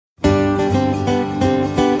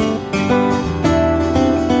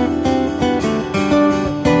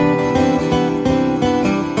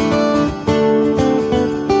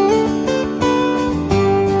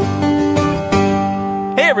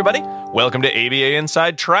Welcome to ABA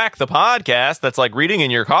Inside Track, the podcast that's like reading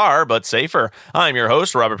in your car, but safer. I'm your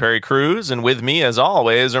host, Robert Perry Cruz, and with me, as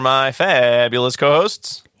always, are my fabulous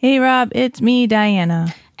co-hosts. Hey, Rob, it's me,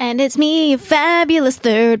 Diana. And it's me, fabulous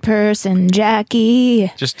third person,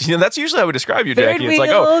 Jackie. Just, that's usually how we describe you, Jackie. It's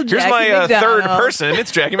like, wheel, here's my third person.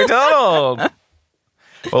 It's Jackie McDonald.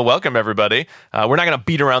 Well, welcome, everybody. We're not going to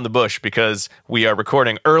beat around the bush because we are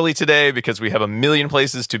recording early today because we have a million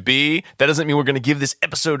places to be. That doesn't mean we're going to give this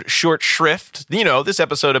episode short shrift. You know, this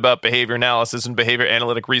episode about behavior analysis and behavior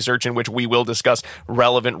analytic research in which we will discuss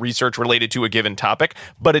relevant research related to a given topic.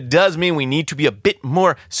 But it does mean we need to be a bit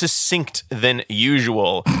more succinct than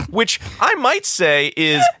usual, which I might say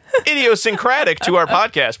is idiosyncratic to our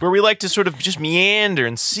podcast, where we like to sort of just meander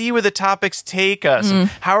and see where the topics take us. And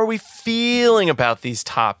how are we feeling about these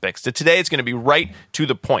topics? So today it's going to be right to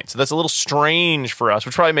the point. So that's a little strange for us,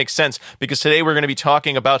 which probably makes sense because today we're going to be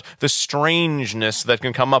talking about the strangeness that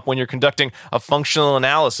can come up when you're conducting a functional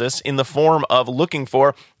analysis in the form of looking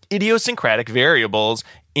for idiosyncratic variables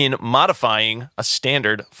in modifying a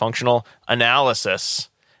standard functional analysis,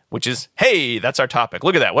 which is, hey, that's our topic.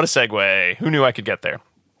 Look at that. What a segue. Who knew I could get there?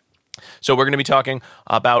 So we're going to be talking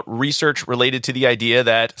about research related to the idea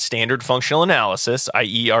that standard functional analysis,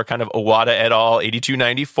 i.e. our kind of Owada et al.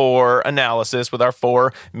 8294 analysis with our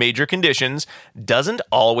four major conditions, doesn't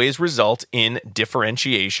always result in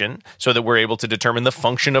differentiation so that we're able to determine the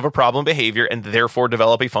function of a problem behavior and therefore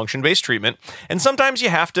develop a function-based treatment. And sometimes you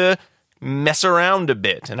have to mess around a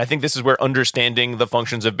bit. And I think this is where understanding the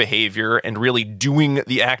functions of behavior and really doing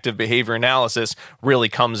the active behavior analysis really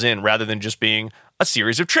comes in, rather than just being a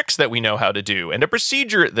series of tricks that we know how to do and a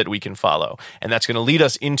procedure that we can follow. And that's going to lead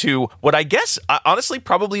us into what I guess, honestly,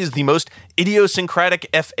 probably is the most idiosyncratic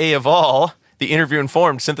FA of all, the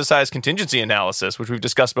interview-informed synthesized contingency analysis, which we've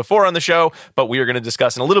discussed before on the show, but we are going to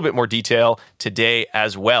discuss in a little bit more detail today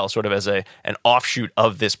as well, sort of as an offshoot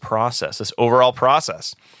of this process, this overall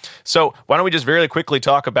process. So why don't we just very quickly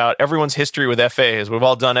talk about everyone's history with FAs. We've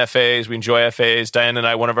all done FAs. We enjoy FAs. Diana and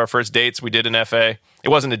I, one of our first dates, we did an FA. It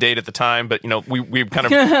wasn't a date at the time, but, you know, we've kind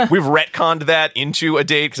of, we've retconned that into a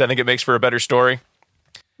date because I think it makes for a better story.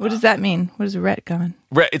 What does that mean? What is retcon?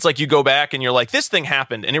 It's like you go back and you're like, this thing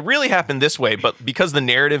happened, and it really happened this way, but because the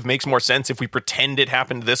narrative makes more sense if we pretend it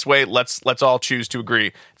happened this way, let's all choose to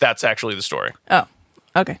agree that's actually the story. Oh,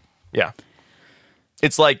 okay. Yeah.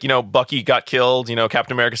 It's like, you know, Bucky got killed, you know,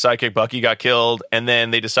 Captain America's sidekick Bucky got killed, and then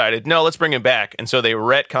they decided, no, let's bring him back. And so they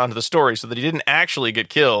retconned the story so that he didn't actually get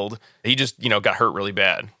killed. He just, you know, got hurt really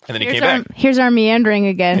bad. And then he came back. Here's our meandering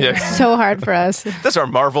again. Yeah. It's so hard for us. That's our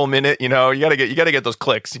Marvel minute, you know. You gotta get those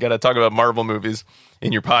clicks. You gotta talk about Marvel movies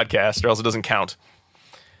in your podcast, or else it doesn't count.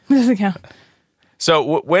 It doesn't count.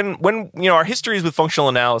 So when you know, our histories with functional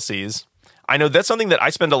analyses, I know that's something that I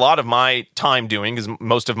spend a lot of my time doing, because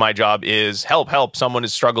most of my job is help. Someone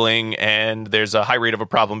is struggling and there's a high rate of a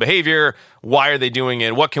problem behavior. Why are they doing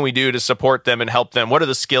it? What can we do to support them and help them? What are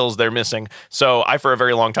the skills they're missing? So I, for a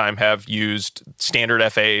very long time, have used standard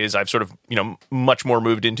FAs. I've sort of, you know, much more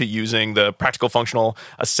moved into using the practical functional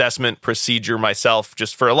assessment procedure myself,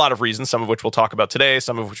 just for a lot of reasons, some of which we'll talk about today,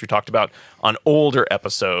 some of which we talked about on older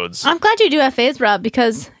episodes. I'm glad you do FAs, Rob,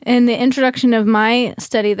 because in the introduction of my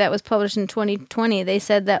study that was published in 2020, they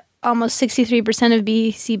said that almost 63% of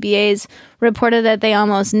BCBAs reported that they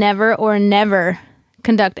almost never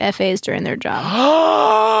conduct FAs during their job.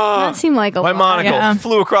 That seemed like a My lot. monocle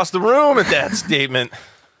flew across the room at that statement.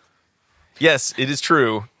 Yes, it is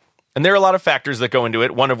true. And there are a lot of factors that go into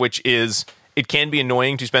it, one of which is it can be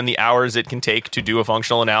annoying to spend the hours it can take to do a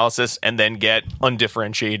functional analysis and then get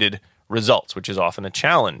undifferentiated results, which is often a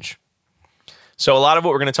challenge. So a lot of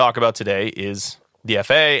what we're going to talk about today is the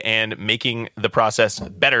FA and making the process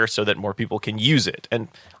better so that more people can use it. And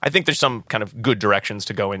I think there's some kind of good directions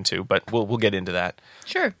to go into, but we'll get into that.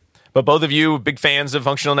 Sure. But both of you, big fans of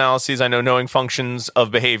functional analyses. I know knowing functions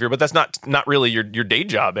of behavior, but that's not really your day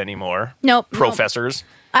job anymore. Nope. Professors.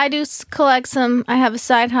 I do collect some. I have a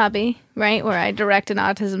side hobby, right, where I direct an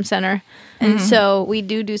autism center. And so we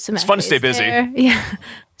do some It's fun to stay busy. there. Yeah.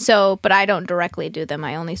 So, but I don't directly do them.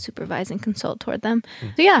 I only supervise and consult toward them.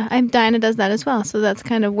 So yeah, Diana does that as well. So that's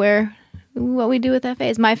kind of what we do with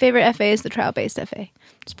FAs. My favorite FA is the trial-based FA.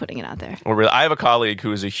 Just putting it out there. Well, really, I have a colleague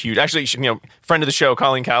who is a huge, actually, you know, friend of the show,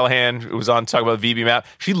 Colleen Callahan, who was on to talk about VB-MAP.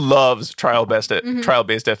 She loves trial-based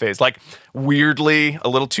FAs. Like, weirdly, a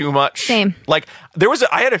little too much. Same. Like,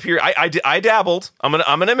 I dabbled. I'm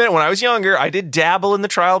gonna admit, when I was younger, I did dabble in the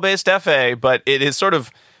trial-based FA, but it has sort of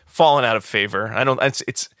fallen out of favor.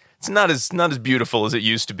 It's not as beautiful as it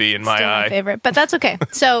used to be in my eye. My favorite, but that's okay.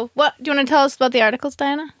 So, what do you want to tell us about the articles,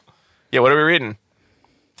 Diana? Yeah, what are we reading?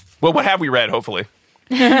 Well, what have we read? Hopefully.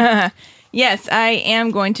 Yes, I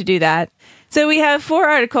am going to do that. So we have 4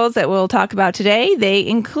 articles that we'll talk about today. They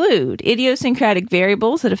include idiosyncratic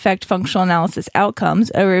variables that affect functional analysis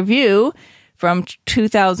outcomes, a review from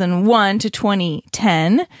 2001 to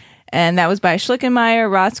 2010. And that was by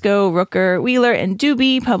Schlickenmeyer, Roscoe, Rooker, Wheeler, and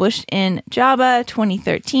Dubey, published in JABA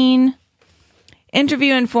 2013.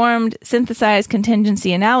 Interview-informed synthesized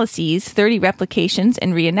contingency analyses, 30 replications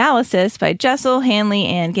and reanalysis by Jessel, Hanley,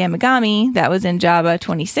 and Gamagami. That was in JABA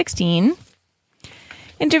 2016.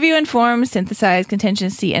 Interview-informed synthesized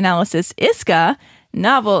contingency analysis, IISCA,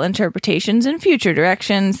 novel interpretations and future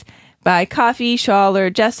directions by Coffey,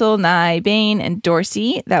 Schaller, Jessel, Nye, Bain, and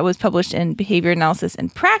Dorsey. That was published in Behavior Analysis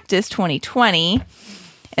and Practice 2020.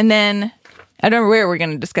 And then, I don't know where we're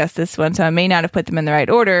going to discuss this one, so I may not have put them in the right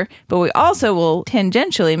order, but we also will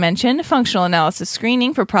tangentially mention functional analysis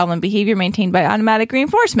screening for problem behavior maintained by automatic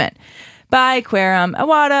reinforcement by Querum,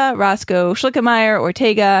 Awada, Roscoe, Schlickenmeyer,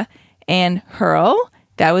 Ortega, and Hurl.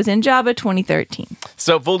 That was in JABA 2013.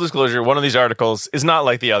 So full disclosure, one of these articles is not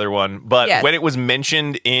like the other one, but Yes. when it was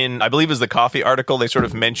mentioned in, I believe it was the Coffee article, they sort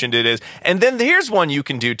of mentioned it as, and then here's one you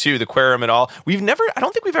can do too, the Querum et al. I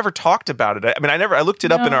don't think we've ever talked about it. I looked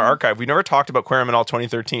it up in our archive. We never talked about Querum et al.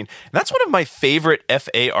 2013. And that's one of my favorite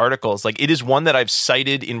FA articles. Like, it is one that I've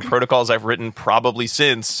cited in protocols I've written probably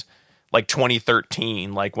since like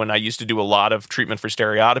 2013, like when I used to do a lot of treatment for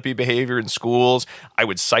stereotypy behavior in schools. I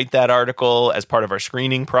would cite that article as part of our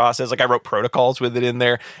screening process. Like, I wrote protocols with it in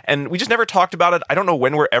there, and we just never talked about it. I don't know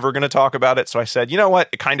when we're ever going to talk about it. So I said, you know what?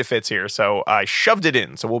 It kind of fits here. So I shoved it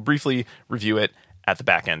in. So we'll briefly review it at the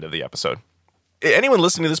back end of the episode. Anyone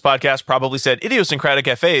listening to this podcast probably said, idiosyncratic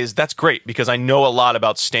FAs, that's great because I know a lot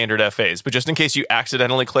about standard FAs. But just in case you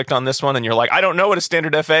accidentally clicked on this one and you're like, I don't know what a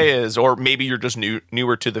standard FA is, or maybe you're just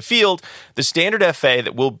newer to the field, the standard FA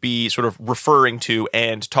that we'll be sort of referring to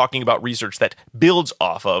and talking about research that builds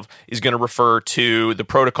off of is going to refer to the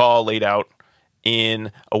protocol laid out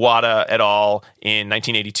in Awada et al. In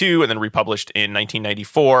 1982 and then republished in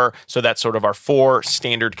 1994. So that's sort of our 4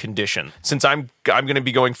 standard condition. Since I'm going to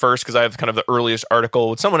be going first because I have kind of the earliest article,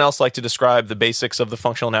 would someone else like to describe the basics of the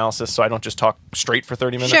functional analysis so I don't just talk straight for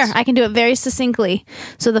 30 minutes? Sure, I can do it very succinctly.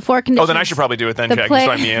 So the 4 conditions. Oh, then I should probably do it then, Jackie, so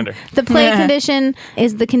I meander. The play condition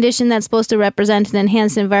is the condition that's supposed to represent an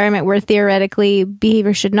enhanced environment where theoretically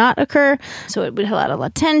behavior should not occur. So it would have a lot of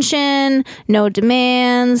attention, no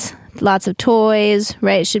demands, lots of toys,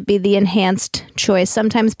 right? It should be the enhanced choice.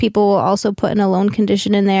 Sometimes people will also put an alone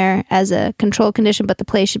condition in there as a control condition, but the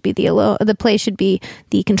play should be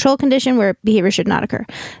the control condition where behavior should not occur.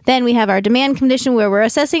 Then we have our demand condition where we're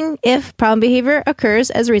assessing if problem behavior occurs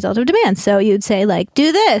as a result of demand. So you'd say, like,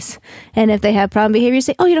 do this. And if they have problem behavior, you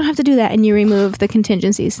say, oh, you don't have to do that. And you remove the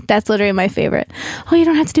contingencies. That's literally my favorite. Oh, you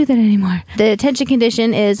don't have to do that anymore. The attention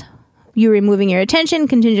condition is you removing your attention,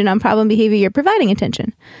 contingent on problem behavior, you're providing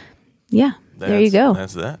attention. Yeah, there you go.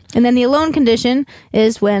 That's that. And then the alone condition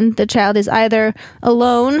is when the child is either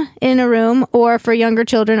alone in a room, or for younger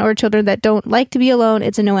children or children that don't like to be alone,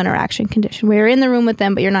 it's a no interaction condition where you're in the room with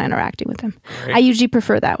them, but you're not interacting with them. Great. I usually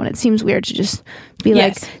prefer that one. It seems weird to just be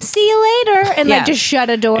Yes. like, see you later, and like just shut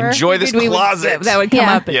a door. Enjoy this closet. That would come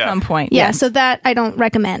Yeah. up at some point. Yeah, Yes. so that I don't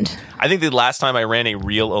recommend. I think the last time I ran a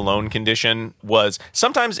real alone condition was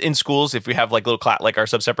sometimes in schools, if we have like little like our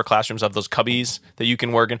sub-separate classrooms have those cubbies that you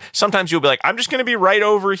can work in. Sometimes you'll be like, I'm just going to be right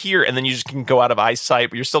over here. And then you just can go out of eyesight,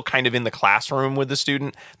 but you're still kind of in the classroom with the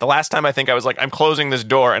student. The last time I think I was like, I'm closing this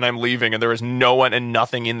door and I'm leaving and there was no one and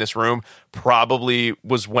nothing in this room probably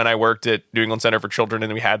was when I worked at New England Center for Children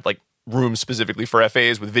and we had like rooms specifically for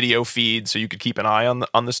FAs with video feeds so you could keep an eye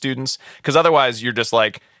on the students. Because otherwise you're just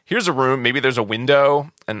like, here's a room, maybe there's a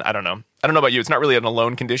window, and I don't know about you, it's not really an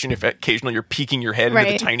alone condition if occasionally you're peeking your head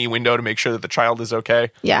into the tiny window to make sure that the child is okay.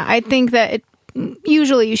 Yeah, I think that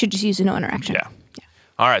usually you should just use a no interaction. Yeah.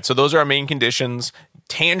 All right, so those are our main conditions.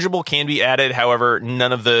 Tangible can be added. However,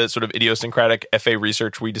 none of the sort of idiosyncratic FA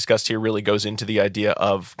research we discussed here really goes into the idea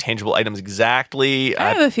of tangible items exactly. I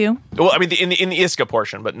have a few. Well, I mean, in the IISCA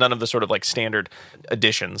portion, but none of the sort of like standard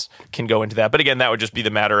additions can go into that. But again, that would just be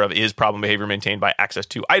the matter of, is problem behavior maintained by access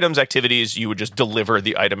to items activities? You would just deliver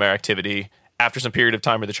the item or activity. After some period of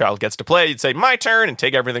time where the child gets to play, you'd say, my turn, and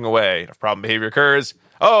take everything away. If problem behavior occurs,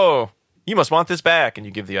 oh, you must want this back, and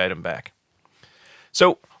you give the item back.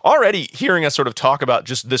 So already hearing us sort of talk about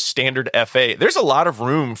just the standard FA, there's a lot of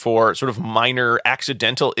room for sort of minor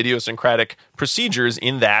accidental idiosyncratic procedures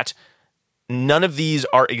in that none of these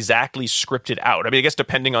are exactly scripted out. I mean, I guess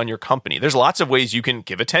depending on your company, there's lots of ways you can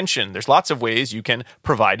give attention. There's lots of ways you can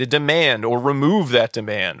provide a demand or remove that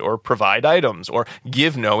demand or provide items or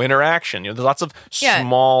give no interaction. You know, there's lots of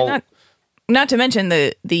small... Not to mention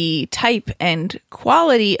the type and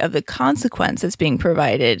quality of the consequence that's being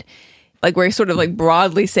provided. Like we're sort of like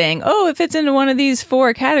broadly saying, oh, it fits into one of these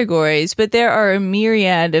 4 categories, but there are a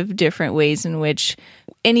myriad of different ways in which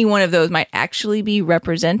any one of those might actually be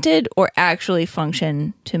represented or actually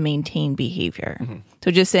function to maintain behavior. Mm-hmm.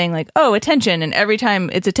 So just saying like, oh, attention, and every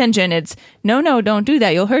time it's attention, it's no, don't do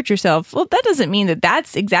that, you'll hurt yourself. Well, that doesn't mean that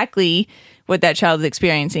that's exactly what that child is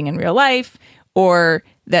experiencing in real life, or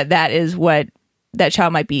that is what that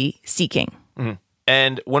child might be seeking. Mm-hmm.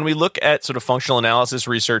 And when we look at sort of functional analysis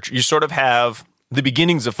research, you sort of have the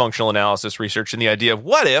beginnings of functional analysis research and the idea of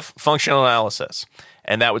what if functional analysis?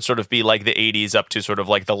 And that would sort of be like the 80s up to sort of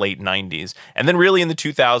like the late 90s. And then really in the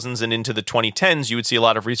 2000s and into the 2010s, you would see a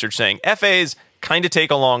lot of research saying FAs kind of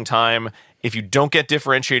take a long time. If you don't get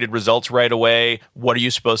differentiated results right away, what are you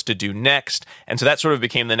supposed to do next? And so that sort of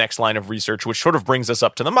became the next line of research, which sort of brings us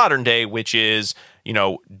up to the modern day, which is,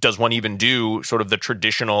 does one even do sort of the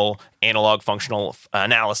traditional analog functional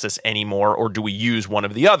analysis anymore, or do we use one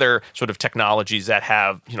of the other sort of technologies that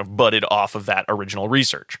have, budded off of that original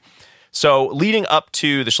research? So leading up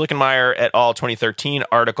to the Schlickenmeyer et al. 2013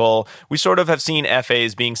 article, we sort of have seen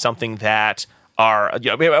FAs being something that are,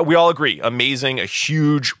 we all agree, amazing, a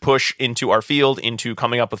huge push into our field, into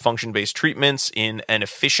coming up with function-based treatments in an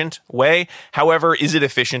efficient way. However, is it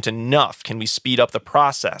efficient enough? Can we speed up the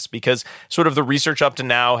process? Because sort of the research up to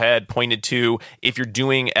now had pointed to if you're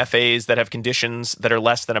doing FAs that have conditions that are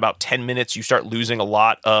less than about 10 minutes, you start losing a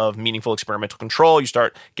lot of meaningful experimental control. You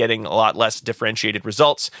start getting a lot less differentiated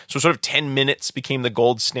results. So sort of 10 minutes became the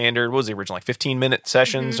gold standard. What was the original, like 15-minute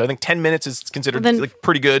sessions? Mm-hmm. So I think 10 minutes is considered like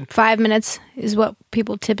pretty good. 5 minutes is what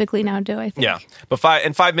people typically now do, I think. Yeah, but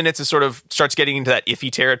 5 minutes is sort of starts getting into that iffy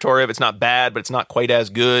territory of it's not bad, but it's not quite as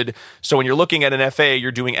good. So when you're looking at an FA,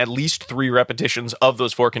 you're doing at least 3 repetitions of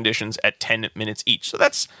those 4 conditions at 10 minutes each. So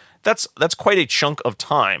that's quite a chunk of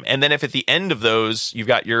time. And then if at the end of those you've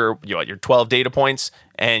got your 12 data points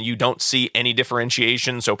and you don't see any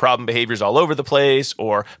differentiation, so problem behavior is all over the place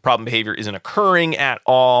or problem behavior isn't occurring at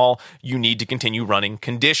all, you need to continue running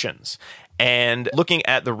conditions. And looking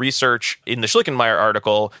at the research in the Schlickenmeyer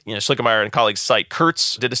article, Schlickenmeyer and colleagues cite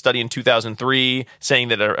Kurtz did a study in 2003 saying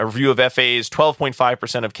that a review of FAs,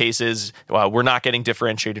 12.5% of cases were not getting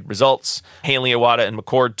differentiated results. Hanley, Iwata, and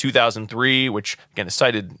McCord, 2003, which again is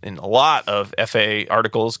cited in a lot of FA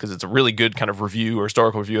articles because it's a really good kind of review or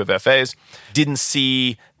historical review of FAs, didn't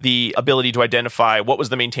see the ability to identify what was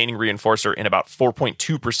the maintaining reinforcer in about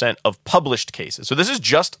 4.2% of published cases. So this is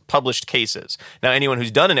just published cases. Now, anyone who's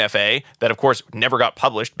done an FA that, of course, never got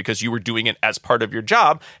published because you were doing it as part of your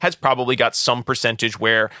job has probably got some percentage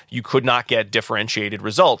where you could not get differentiated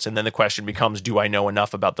results. And then the question becomes, do I know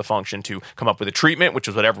enough about the function to come up with a treatment, which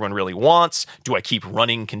is what everyone really wants? Do I keep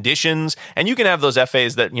running conditions? And you can have those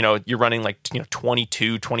FAs that, you're running like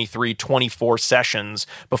 22, 23, 24 sessions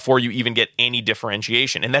before you even get any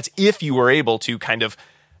differentiation. And that's if you were able to kind of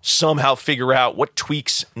somehow figure out what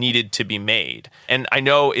tweaks needed to be made. And I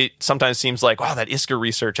know it sometimes seems like, wow, that IISCA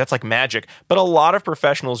research, that's like magic. But a lot of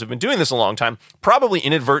professionals who've been doing this a long time probably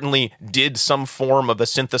inadvertently did some form of a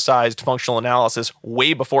synthesized functional analysis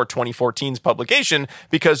way before 2014's publication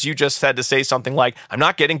because you just had to say something like, I'm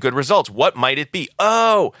not getting good results. What might it be?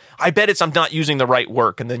 Oh, I bet I'm not using the right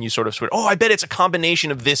work. And then you sort of switch, I bet it's a combination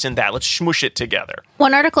of this and that. Let's smush it together.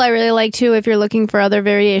 One article I really like too, if you're looking for other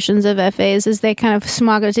variations of FAs, is they kind of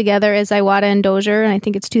smog it together as Iwata and Dozier, and I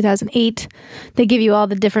think it's 2008. They give you all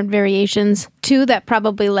the different variations too that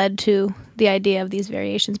probably led to the idea of these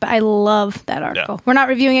variations. But I love that article. Yeah. We're not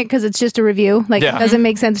reviewing it because it's just a review. It doesn't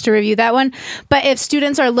make sense to review that one. But if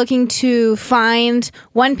students are looking to find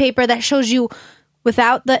one paper that shows you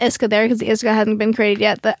without the IISCA there, because the IISCA hasn't been created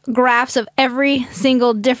yet, the graphs of every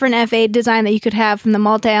single different FA design that you could have, from the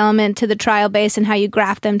multi-element to the trial base and how you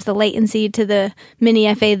graph them to the latency to the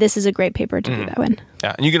mini FA, this is a great paper to do that one.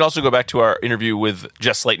 Yeah, and you can also go back to our interview with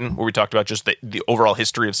Jess Slayton, where we talked about just the overall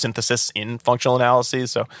history of synthesis in functional analyses.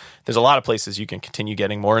 So there's a lot of places you can continue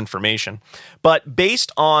getting more information. But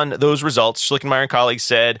based on those results, Schlickenmeyer and colleagues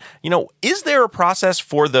said, is there a process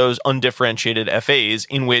for those undifferentiated FAs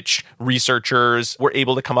in which researchers were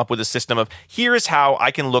able to come up with a system of, here is how I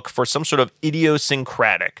can look for some sort of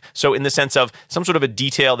idiosyncratic. So in the sense of some sort of a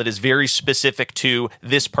detail that is very specific to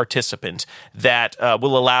this participant that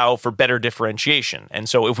will allow for better differentiation. And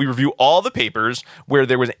so if we review all the papers where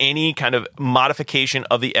there was any kind of modification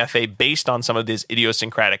of the FA based on some of these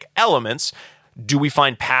idiosyncratic elements, Do we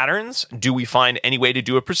find patterns? Do we find any way to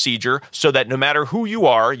do a procedure so that no matter who you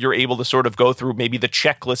are, you're able to sort of go through maybe the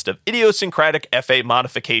checklist of idiosyncratic FA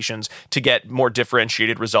modifications to get more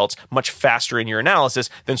differentiated results much faster in your analysis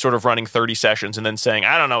than sort of running 30 sessions and then saying,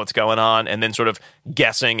 I don't know what's going on, and then sort of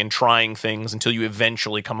guessing and trying things until you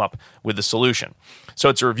eventually come up with the solution. So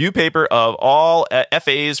it's a review paper of all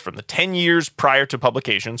FAs from the 10 years prior to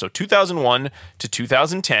publication, so 2001 to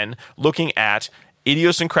 2010, looking at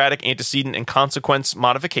idiosyncratic antecedent and consequence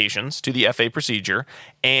modifications to the FA procedure,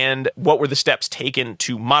 and what were the steps taken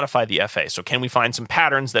to modify the FA. So can we find some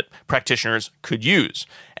patterns that practitioners could use?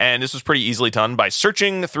 And this was pretty easily done by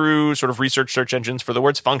searching through sort of research search engines for the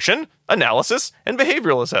words function, analysis, and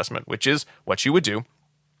behavioral assessment, which is what you would do.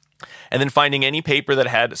 And then finding any paper that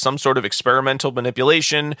had some sort of experimental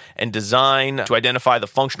manipulation and design to identify the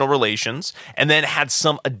functional relations, and then had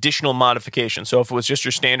some additional modification. So if it was just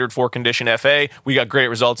your standard 4-condition FA, we got great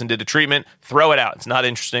results and did a treatment, throw it out. It's not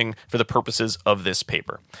interesting for the purposes of this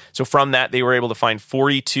paper. So from that, they were able to find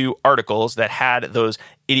 42 articles that had those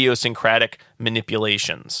idiosyncratic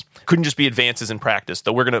manipulations. Couldn't just be advances in practice,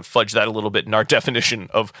 though we're going to fudge that a little bit in our definition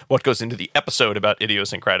of what goes into the episode about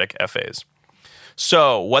idiosyncratic FAs.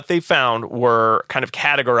 So what they found were kind of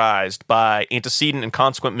categorized by antecedent and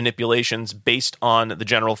consequent manipulations based on the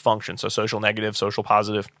general function, so social negative, social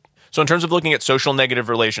positive. So in terms of looking at social negative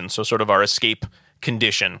relations, so sort of our escape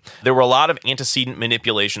condition, there were a lot of antecedent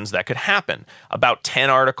manipulations that could happen. About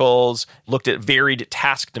 10 articles looked at varied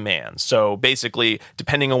task demands. So basically,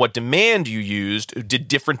 depending on what demand you used, did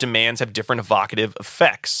different demands have different evocative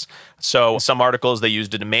effects? So some articles, they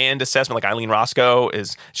used a demand assessment, like Eileen Roscoe I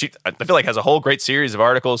feel like has a whole great series of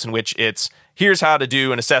articles in which it's, here's how to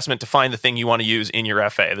do an assessment to find the thing you want to use in your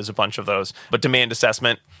FA. There's a bunch of those. But demand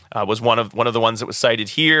assessment was one of the ones that was cited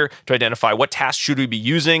here to identify what tasks should we be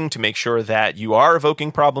using to make sure that you are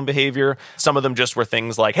evoking problem behavior. Some of them just were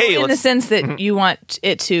things like, hey, in the sense that you want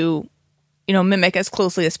it to, mimic as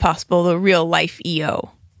closely as possible the real life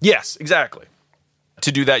EO. Yes, exactly.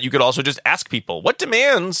 To do that, you could also just ask people, what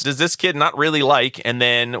demands does this kid not really like? And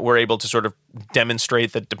then we're able to sort of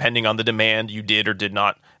demonstrate that depending on the demand, you did or did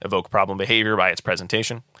not evoke problem behavior by its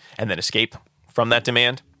presentation, and then escape from that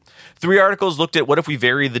demand. 3 articles looked at what if we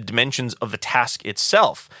vary the dimensions of the task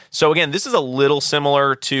itself. So again, this is a little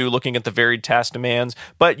similar to looking at the varied task demands,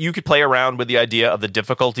 but you could play around with the idea of the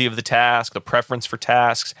difficulty of the task, the preference for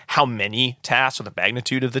tasks, how many tasks, or the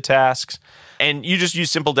magnitude of the tasks. And you just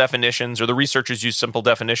use simple definitions, or the researchers use simple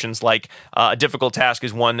definitions like a difficult task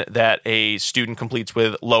is one that a student completes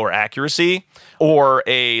with lower accuracy, or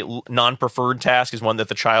a non-preferred task is one that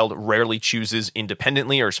the child rarely chooses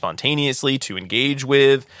independently or spontaneously to engage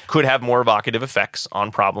with, could have more evocative effects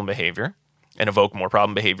on problem behavior and evoke more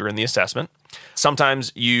problem behavior in the assessment.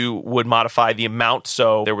 Sometimes you would modify the amount.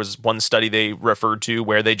 So there was one study they referred to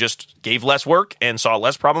where they just gave less work and saw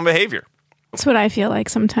less problem behavior. That's what I feel like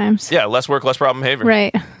sometimes. Yeah, less work, less problem behavior.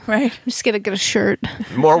 Right. Right. Just get a shirt.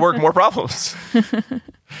 More work, more problems.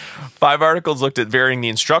 5 articles looked at varying the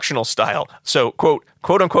instructional style. So, quote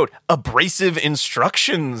unquote, abrasive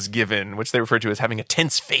instructions given, which they refer to as having a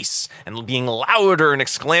tense face and being louder and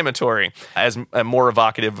exclamatory, as more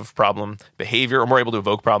evocative of problem behavior, or more able to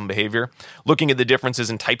evoke problem behavior. Looking at the differences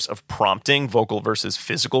in types of prompting, vocal versus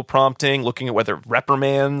physical prompting, looking at whether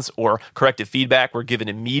reprimands or corrective feedback were given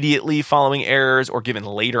immediately following errors or given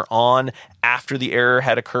later on after the error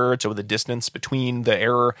had occurred, so the distance between the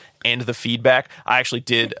error and the feedback. I actually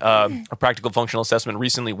did a practical functional assessment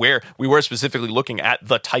recently where we were specifically looking at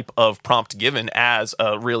the type of prompt given as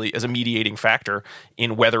a mediating factor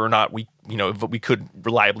in whether or not we could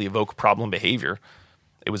reliably evoke problem behavior.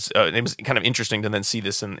 It was kind of interesting to then see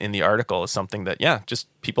this in the article as something that, just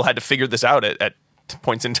people had to figure this out at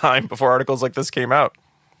points in time before articles like this came out.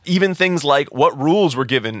 Even things like what rules were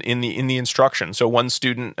given in the instruction. So one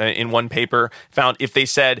student in one paper found if they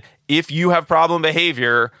said, if you have problem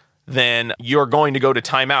behavior, then you're going to go to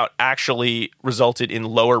timeout, actually resulted in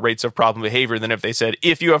lower rates of problem behavior than if they said,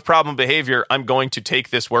 if you have problem behavior, I'm going to take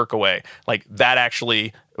this work away. Like that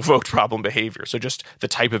actually evoked problem behavior. So just the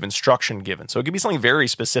type of instruction given. So it could be something very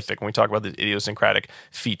specific when we talk about the idiosyncratic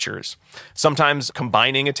features. Sometimes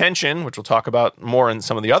combining attention, which we'll talk about more in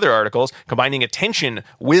some of the other articles, combining attention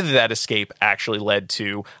with that escape actually led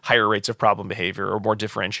to higher rates of problem behavior or more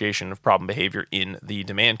differentiation of problem behavior in the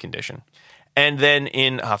demand condition. And then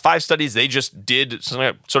in 5 studies, they just did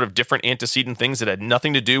some sort of different antecedent things that had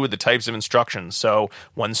nothing to do with the types of instructions. So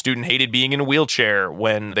one student hated being in a wheelchair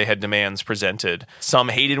when they had demands presented. Some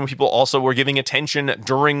hated when people also were giving attention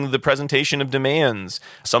during the presentation of demands.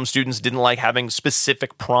 Some students didn't like having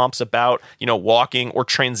specific prompts about, walking or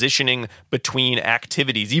transitioning between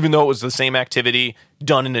activities, even though it was the same activity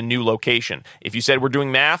done in a new location. If you said we're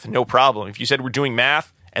doing math, no problem. If you said we're doing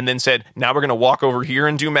math and then said, now we're going to walk over here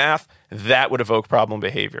and do math, that would evoke problem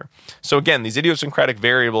behavior. So again, these idiosyncratic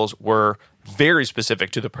variables were very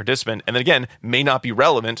specific to the participant, and then again, may not be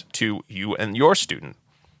relevant to you and your student.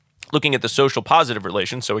 Looking at the social positive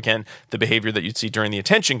relations, so again, the behavior that you'd see during the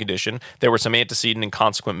attention condition, there were some antecedent and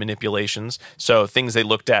consequent manipulations. So things they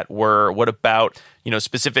looked at were, what about,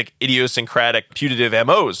 specific idiosyncratic putative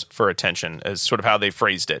MOs for attention, as sort of how they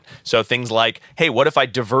phrased it. So things like, hey, what if I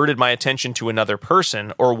diverted my attention to another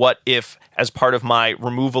person? Or what if, as part of my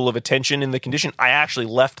removal of attention in the condition, I actually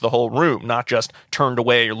left the whole room, not just turned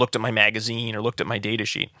away or looked at my magazine or looked at my data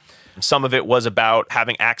sheet? Some of it was about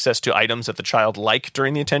having access to items that the child liked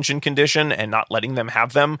during the attention condition and not letting them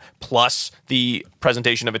have them, plus the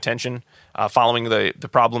presentation of attention following the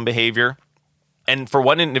problem behavior. And for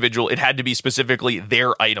one individual, it had to be specifically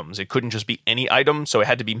their items. It couldn't just be any item, so it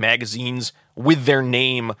had to be magazines with their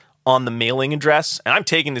name on the mailing address. And I'm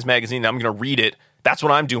taking this magazine and I'm going to read it. That's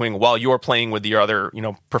what I'm doing while you're playing with your other,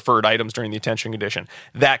 preferred items during the attention condition.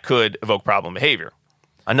 That could evoke problem behavior.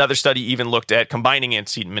 Another study even looked at combining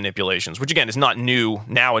antecedent manipulations, which again is not new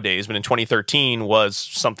nowadays, but in 2013 was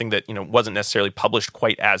something that wasn't necessarily published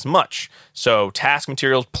quite as much. So task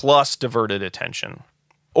materials plus diverted attention,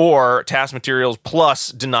 or task materials plus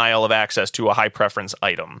denial of access to a high preference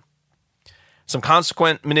item. Some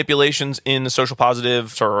consequent manipulations in the social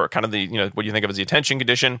positive, or kind of the what you think of as the attention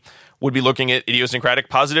condition, would be looking at idiosyncratic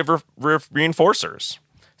positive reinforcers.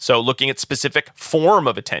 So looking at specific form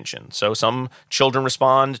of attention. So some children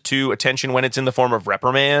respond to attention when it's in the form of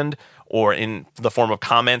reprimand or in the form of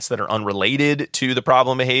comments that are unrelated to the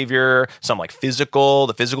problem behavior. Some like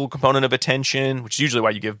the physical component of attention, which is usually why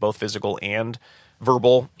you give both physical and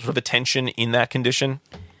verbal sort of attention in that condition.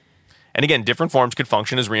 And again, different forms could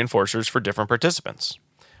function as reinforcers for different participants,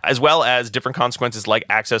 as well as different consequences like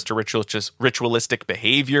access to ritualistic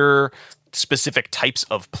behavior, specific types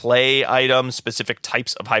of play items, specific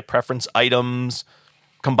types of high preference items,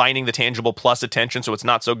 combining the tangible plus attention. So it's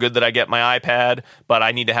not so good that I get my iPad, but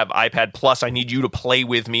I need to have iPad plus. I need you to play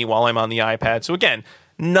with me while I'm on the iPad. So again,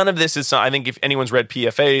 none of this is, I think if anyone's read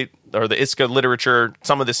PFA or the IISCA literature,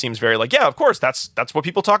 some of this seems very like, yeah, of course, that's what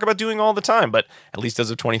people talk about doing all the time. But at least as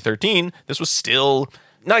of 2013, this was still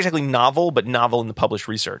not exactly novel, but novel in the published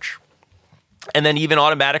research. And then even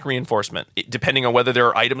automatic reinforcement, depending on whether there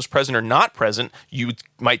are items present or not present, you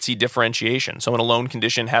might see differentiation. So in a lone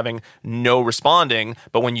condition, having no responding,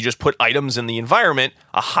 but when you just put items in the environment,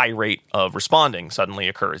 a high rate of responding suddenly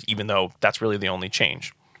occurs, even though that's really the only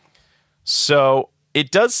change. So it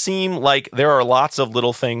does seem like there are lots of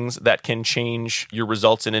little things that can change your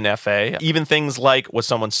results in an FA. Even things like, was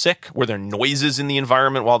someone sick? Were there noises in the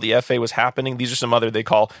environment while the FA was happening? These are some other, they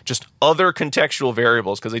call just other contextual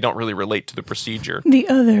variables because they don't really relate to the procedure. The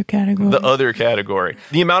other category. The other category.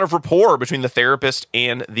 The amount of rapport between the therapist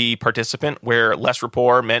and the participant, where less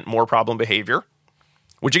rapport meant more problem behavior.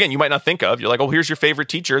 Which, again, you might not think of. You're like, oh, here's your favorite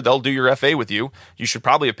teacher. They'll do your FA with you. You should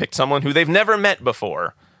probably have picked someone who they've never met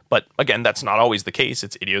before. But again, that's not always the case.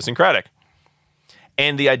 It's idiosyncratic.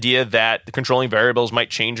 And the idea that the controlling variables might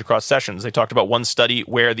change across sessions. They talked about one study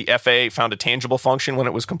where the FA found a tangible function when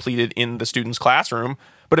it was completed in the student's classroom,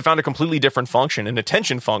 but it found a completely different function, an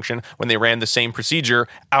attention function, when they ran the same procedure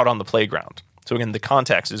out on the playground. So again, the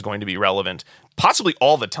context is going to be relevant, possibly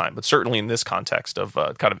all the time, but certainly in this context of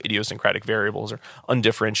kind of idiosyncratic variables or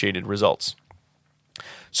undifferentiated results.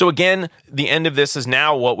 So again, the end of this is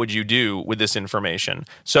now, what would you do with this information?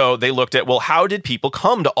 So they looked at, well, how did people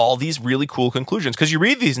come to all these really cool conclusions? Because you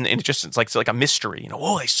read these and it's like a mystery.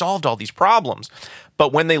 Oh, they solved all these problems.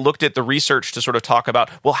 But when they looked at the research to sort of talk about,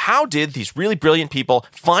 well, how did these really brilliant people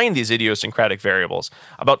find these idiosyncratic variables?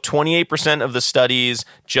 About 28% of the studies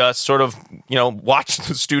just sort of, watched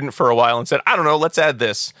the student for a while and said, I don't know, let's add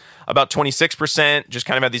this. About 26% just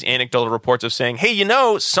kind of had these anecdotal reports of saying, hey,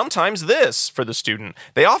 sometimes this for the student.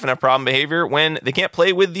 They often have problem behavior when they can't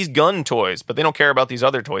play with these gun toys, but they don't care about these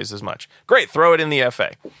other toys as much. Great, throw it in the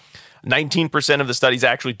FA. 19% of the studies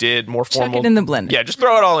actually did more formal. Chuck it in the blender. Yeah, just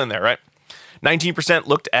throw it all in there, right? 19%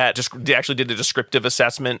 looked at, they actually did a descriptive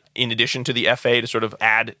assessment in addition to the FA to sort of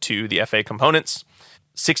add to the FA components.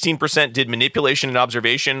 16% did manipulation and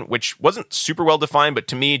observation, which wasn't super well defined, but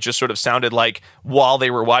to me just sort of sounded like while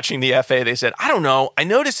they were watching the FA, they said, I don't know, I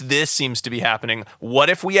noticed this seems to be happening. What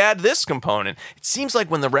if we add this component? It seems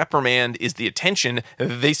like when the reprimand is the attention,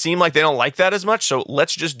 they seem like they don't like that as much, so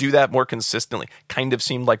let's just do that more consistently. Kind of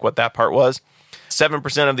seemed like what that part was.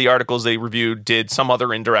 7% of the articles they reviewed did some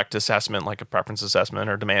other indirect assessment, like a preference assessment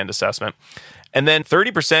or demand assessment. And then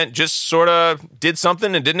 30% just sort of did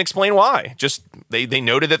something and didn't explain why. Just they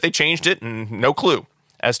noted that they changed it and no clue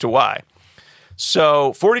as to why.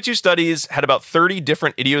 So 42 studies had about 30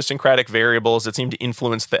 different idiosyncratic variables that seemed to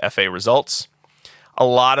influence the FA results. A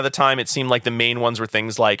lot of the time, it seemed like the main ones were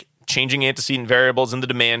things like changing antecedent variables in the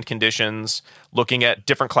demand conditions, looking at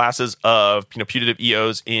different classes of putative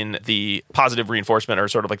EOs in the positive reinforcement or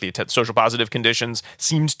sort of like the social positive conditions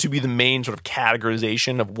seemed to be the main sort of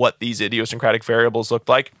categorization of what these idiosyncratic variables looked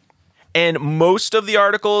like. And most of the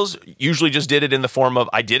articles usually just did it in the form of,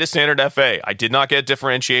 I did a standard FA, I did not get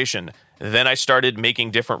differentiation. Then I started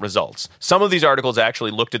making different results. Some of these articles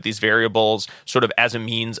actually looked at these variables sort of as a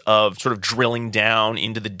means of sort of drilling down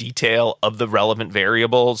into the detail of the relevant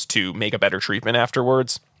variables to make a better treatment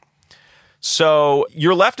afterwards. So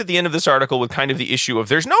you're left at the end of this article with kind of the issue of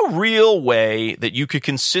there's no real way that you could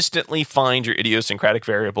consistently find your idiosyncratic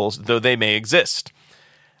variables, though they may exist.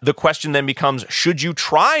 The question then becomes, should you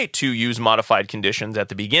try to use modified conditions at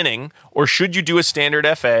the beginning, or should you do a standard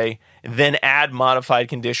FA, then add modified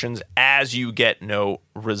conditions as you get no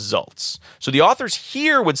results? So the authors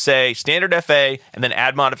here would say standard FA and then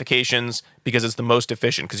add modifications because it's the most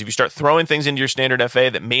efficient. Because if you start throwing things into your standard FA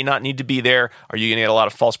that may not need to be there, are you going to get a lot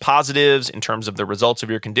of false positives in terms of the results of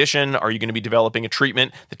your condition? Are you going to be developing a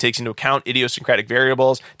treatment that takes into account idiosyncratic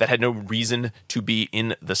variables that had no reason to be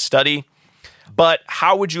in the study? But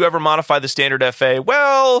how would you ever modify the standard FA?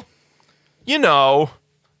 Well,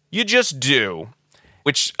 you just do.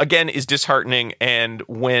 Which, again, is disheartening. And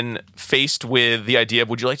when faced with the idea of,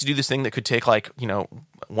 would you like to do this thing that could take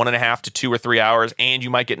 1.5 to 2 or 3 hours and you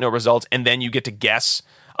might get no results, and then you get to guess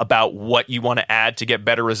about what you want to add to get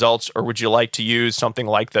better results, or would you like to use something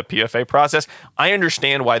like the PFA process? I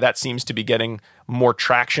understand why that seems to be getting more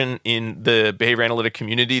traction in the behavior analytic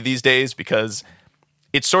community these days, because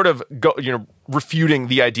it's sort of refuting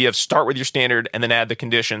the idea of start with your standard and then add the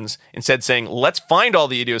conditions, instead saying, let's find all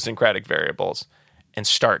the idiosyncratic variables and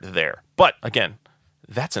start there. But again,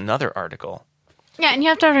 that's another article. Yeah, and you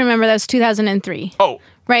have to remember that's 2003. Oh,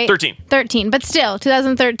 right? 13. But still,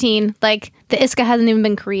 2013, the IISCA hasn't even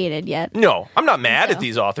been created yet. No, I'm not mad at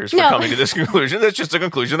these authors for coming to this conclusion. That's just a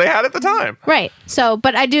conclusion they had at the time. Right. So,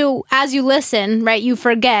 but I do, as you listen, right, you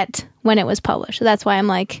forget when it was published. So that's why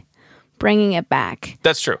I'm bringing it back.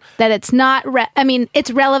 That's true. That it's not,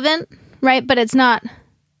 it's relevant, right? But it's not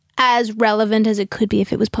as relevant as it could be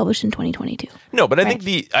if it was published in 2022. No, but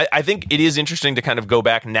I think it is interesting to kind of go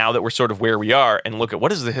back now that we're sort of where we are and look at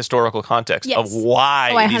what is the historical context of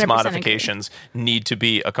why these modifications need to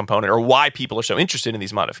be a component, or why people are so interested in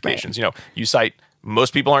these modifications. Right. You cite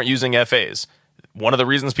most people aren't using FAs. One of the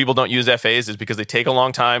reasons people don't use FAs is because they take a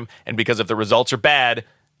long time, and because if the results are bad,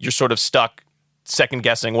 you're sort of stuck second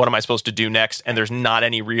guessing, what am I supposed to do next? And there's not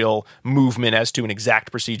any real movement as to an exact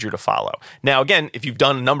procedure to follow. Now, again, if you've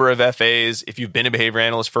done a number of FAs, if you've been a behavior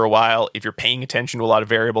analyst for a while, if you're paying attention to a lot of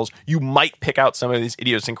variables, you might pick out some of these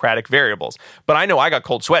idiosyncratic variables. But I know I got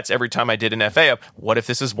cold sweats every time I did an FA of, what if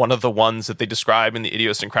this is one of the ones that they describe in the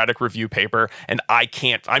idiosyncratic review paper, and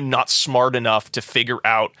I'm not smart enough to figure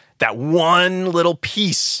out that one little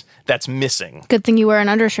piece that's missing. Good thing you wear an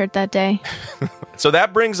undershirt that day. So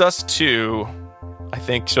that brings us to, I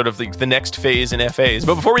think, sort of the next phase in FAs.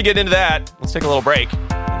 But before we get into that, let's take a little break, and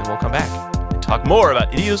then we'll come back and talk more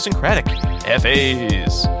about idiosyncratic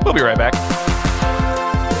FAs. We'll be right back.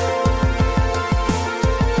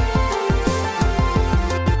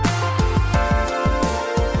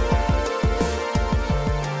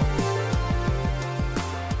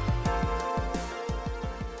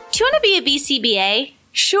 Do you want to be a BCBA?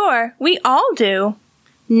 Sure, we all do.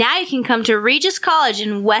 Now you can come to Regis College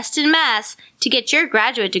in Weston, Mass. to get your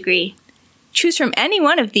graduate degree. Choose from any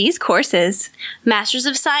one of these courses. Masters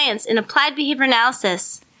of Science in Applied Behavior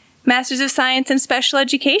Analysis. Masters of Science in Special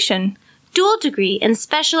Education. Dual degree in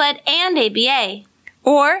Special Ed and ABA.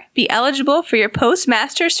 Or be eligible for your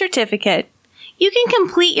postmaster's certificate. You can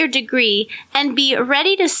complete your degree and be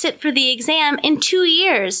ready to sit for the exam in 2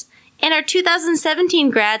 years. And our 2017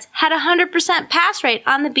 grads had a 100% pass rate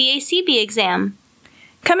on the BACB exam.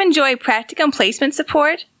 Come enjoy practicum placement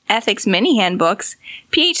support, ethics mini handbooks,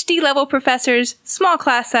 PhD-level professors, small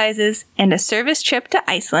class sizes, and a service trip to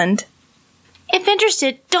Iceland. If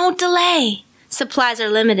interested, don't delay. Supplies are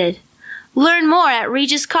limited. Learn more at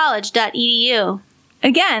regiscollege.edu.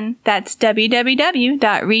 Again, that's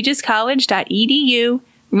www.regiscollege.edu,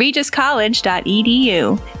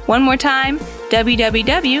 regiscollege.edu. One more time,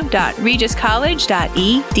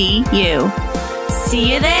 www.regiscollege.edu.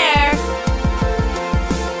 See you there!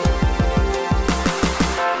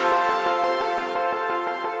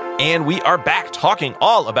 And we are back talking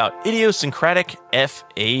all about idiosyncratic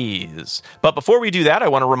FAs. But before we do that, I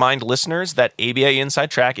want to remind listeners that ABA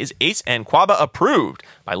Inside Track is ACE and QABA approved.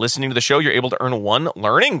 By listening to the show, you're able to earn 1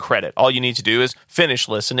 learning credit. All you need to do is finish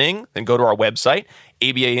listening, then go to our website,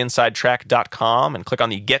 abainsidetrack.com, and click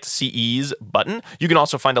on the Get CEs button. You can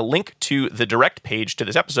also find a link to the direct page to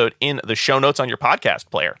this episode in the show notes on your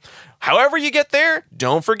podcast player. However you get there,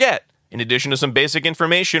 don't forget, in addition to some basic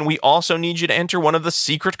information, we also need you to enter one of the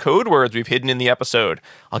secret code words we've hidden in the episode.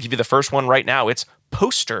 I'll give you the first one right now. It's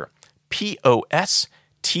poster. Poster.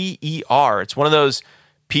 It's one of those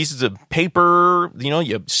pieces of paper,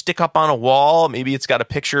 you stick up on a wall. Maybe it's got a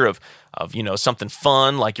picture of something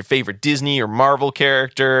fun like your favorite Disney or Marvel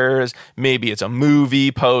characters. Maybe it's a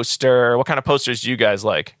movie poster. What kind of posters do you guys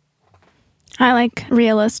like? I like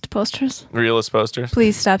realist posters. Realist posters?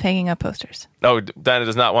 Please stop hanging up posters. Oh, Dinah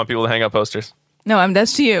does not want people to hang up posters. No,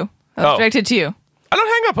 that's to you. That's directed to you. I don't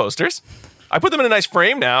hang up posters. I put them in a nice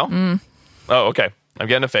frame now. Oh, okay. I'm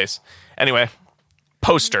getting a face. Anyway,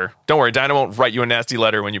 poster. Don't worry, Dinah won't write you a nasty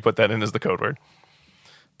letter when you put that in as the code word.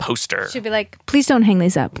 Poster. She'd be like, please don't hang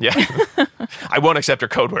these up. Yeah. I won't accept your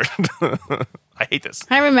code word. I hate this.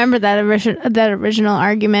 I remember that original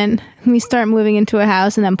argument. We start moving into a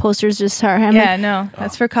house and then posters just start happening. Yeah, no,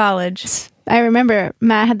 that's for college. I remember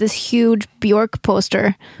Matt had this huge Bjork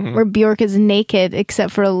poster where Bjork is naked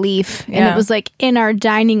except for a leaf. And it was like in our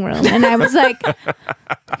dining room. And I was like,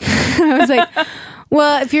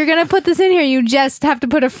 well, if you're going to put this in here, you just have to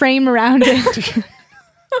put a frame around it.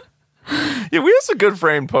 Yeah, we have some good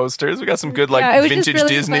framed posters. We got some good vintage really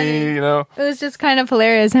Disney, funny. It was just kind of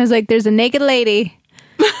hilarious. I was like, there's a naked lady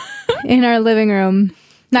in our living room.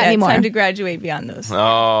 Not anymore. It's time to graduate beyond those.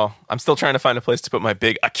 Oh, I'm still trying to find a place to put my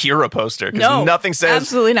big Akira poster. Because nothing says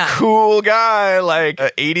absolutely not. Cool guy like an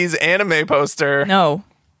 80s anime poster. No.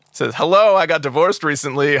 It says, hello, I got divorced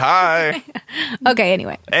recently. Hi. Okay,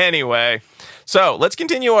 Anyway. So let's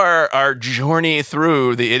continue our journey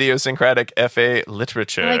through the idiosyncratic FA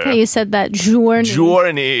literature. I like how you said that,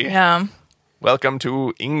 journey. Yeah. Welcome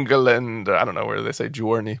to England. I don't know where they say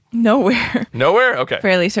journey. Nowhere. Nowhere? Okay.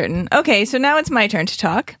 Fairly certain. Okay, so now it's my turn to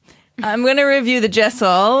talk. I'm going to review the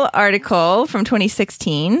Jessel article from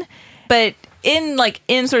 2016, but in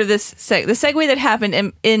sort of this the segue that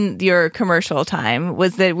happened in your commercial time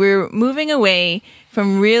was that we're moving away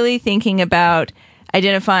from really thinking about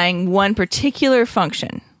identifying one particular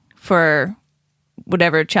function for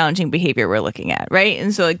whatever challenging behavior we're looking at, right?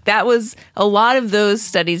 And so that was a lot of those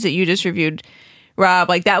studies that you just reviewed, Rob,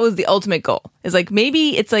 that was the ultimate goal. Is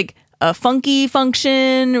maybe it's a funky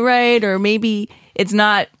function, right? Or maybe it's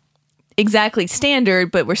not exactly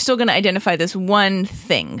standard, but we're still going to identify this one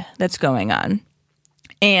thing that's going on.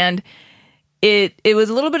 And it was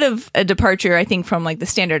a little bit of a departure, I think, from the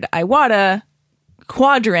standard IWATA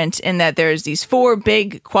quadrant, in that there's these 4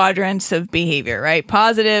 big quadrants of behavior, right?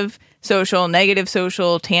 Positive, social, negative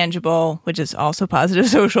social, tangible, which is also positive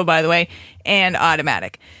social, by the way, and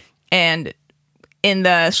automatic. And in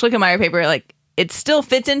the Schlickemeyer paper, it still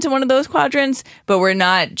fits into one of those quadrants, but we're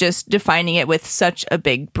not just defining it with such a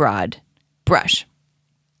big, broad brush.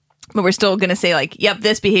 But we're still going to say yep,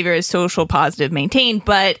 this behavior is social, positive, maintained,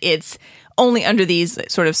 but it's only under these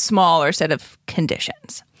sort of smaller set of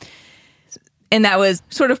conditions. And that was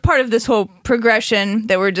sort of part of this whole progression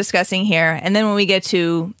that we're discussing here. And then when we get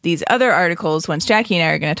to these other articles, ones Jackie and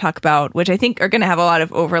I are going to talk about, which I think are going to have a lot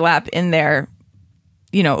of overlap in their,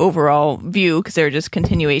 overall view, because they're just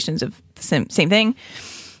continuations of the same thing.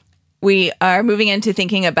 We are moving into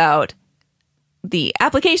thinking about the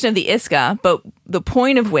application of the IISCA, but the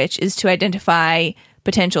point of which is to identify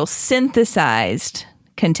potential synthesized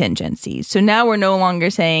contingencies. So now we're no longer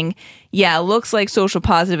saying, yeah, it looks like social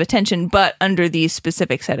positive attention, but under these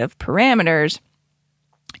specific set of parameters.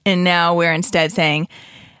 And now we're instead saying,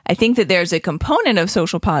 I think that there's a component of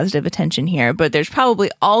social positive attention here, but there's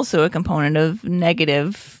probably also a component of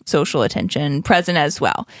negative social attention present as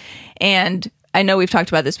well. And I know we've talked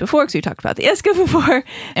about this before because we talked about the IISCA before,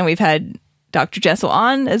 and we've had Dr. Jessel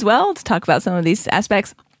on as well to talk about some of these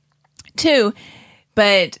aspects too.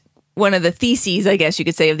 But one of the theses, I guess you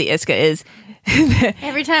could say, of the IISCA is...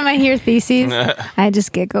 Every time I hear theses, I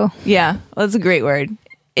just giggle. Yeah, well, that's a great word.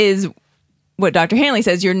 Is what Dr. Hanley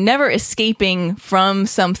says, you're never escaping from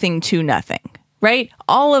something to nothing, right?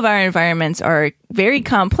 All of our environments are very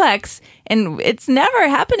complex, and it's never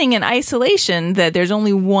happening in isolation that there's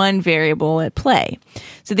only one variable at play.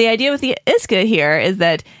 So the idea with the IISCA here is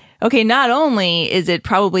that, okay, not only is it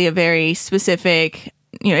probably a very specific,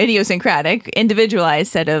 idiosyncratic,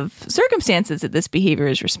 individualized set of circumstances that this behavior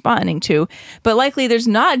is responding to, but likely there's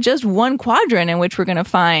not just one quadrant in which we're going to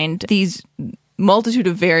find these multitude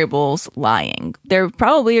of variables lying. There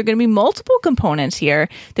probably are going to be multiple components here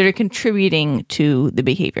that are contributing to the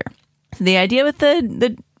behavior. So the idea with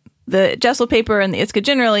the Jessel paper and the IISCA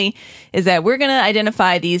generally is that we're going to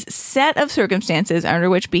identify these set of circumstances under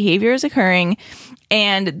which behavior is occurring,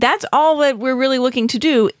 and that's all that we're really looking to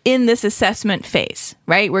do in this assessment phase,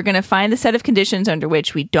 right? We're going to find the set of conditions under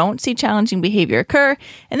which we don't see challenging behavior occur,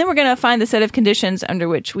 and then we're going to find the set of conditions under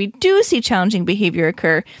which we do see challenging behavior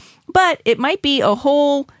occur. But it might be a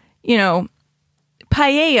whole, paella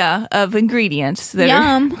of ingredients that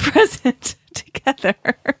are present together.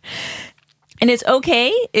 And it's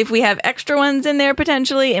okay if we have extra ones in there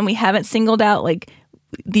potentially, and we haven't singled out like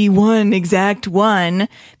the one exact one,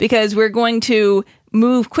 because we're going to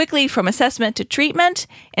move quickly from assessment to treatment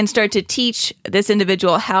and start to teach this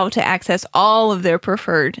individual how to access all of their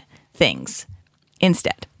preferred things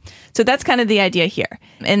instead. So that's kind of the idea here.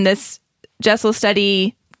 In this Jessel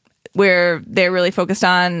study, where they're really focused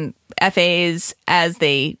on FAs as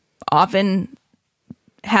they often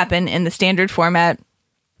happen in the standard format,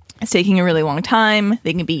 it's taking a really long time.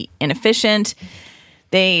 They can be inefficient.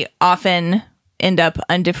 They often end up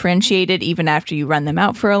undifferentiated even after you run them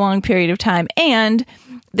out for a long period of time. And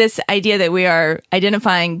this idea that we are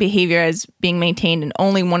identifying behavior as being maintained in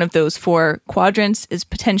only one of those four quadrants is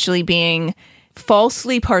potentially being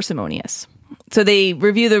falsely parsimonious. So they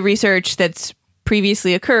review the research that's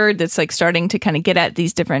previously occurred that's like starting to kind of get at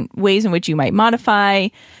these different ways in which you might modify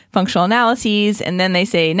functional analyses. And then they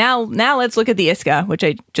say, now let's look at the IISCA, which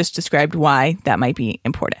I just described why that might be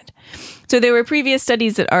important. So there were previous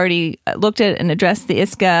studies that already looked at and addressed the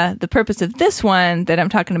IISCA. The purpose of this one that I'm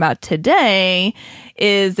talking about today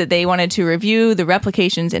is that they wanted to review the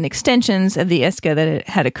replications and extensions of the IISCA that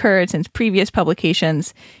had occurred since previous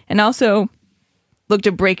publications, and also look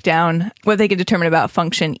to break down what they could determine about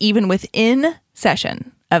function even within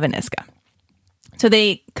session of an IISCA. So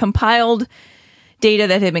they compiled data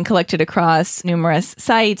that had been collected across numerous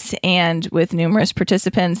sites and with numerous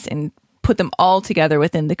participants and put them all together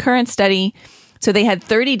within the current study. So they had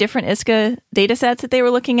 30 different IISCA data sets that they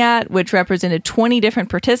were looking at, which represented 20 different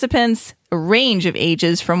participants, a range of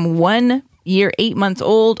ages from 1 year, 8 months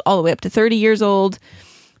old, all the way up to 30 years old.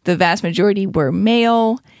 The vast majority were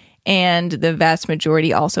male, and the vast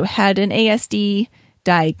majority also had an ASD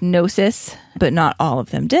diagnosis, but not all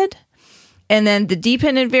of them did. And then the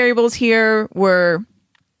dependent variables here were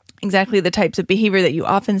exactly the types of behavior that you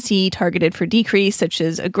often see targeted for decrease, such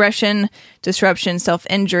as aggression, disruption,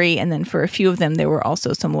 self-injury, and then for a few of them, there were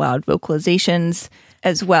also some loud vocalizations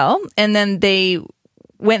as well. And then they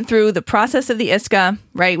went through the process of the IISCA,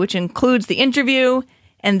 right, which includes the interview,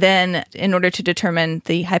 and then in order to determine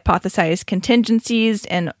the hypothesized contingencies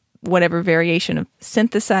and whatever variation of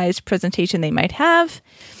synthesized presentation they might have,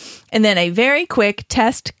 and then a very quick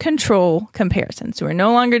test control comparison. So we're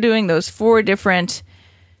no longer doing those 4 different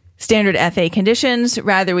standard FA conditions.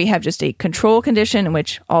 Rather, we have just a control condition in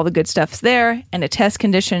which all the good stuff's there, and a test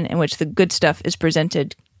condition in which the good stuff is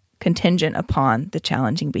presented contingent upon the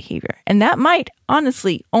challenging behavior. And that might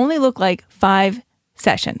honestly only look like 5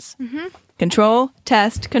 sessions. Mm-hmm. Control,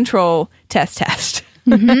 test, test.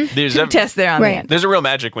 Mm-hmm. There's a test there on the end. There's a real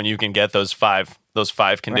magic when you can get those five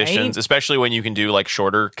conditions, right? Especially when you can do like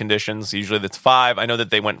shorter conditions. Usually that's 5. I know that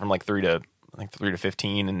they went from like 3 to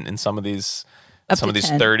 15 in some of these. Some of these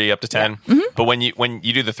 10. 30 up to 10. Yeah. Mm-hmm. But when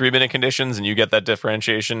you do the 3-minute conditions and you get that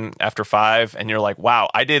differentiation after 5, and you're like, wow,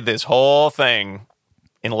 I did this whole thing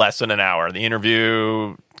in less than an hour. The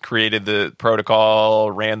interview, created the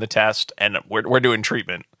protocol, ran the test, and we're doing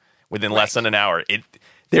treatment within less than an hour.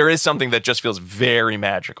 There is something that just feels very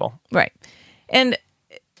magical. Right. And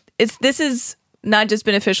this is not just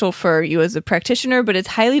beneficial for you as a practitioner, but it's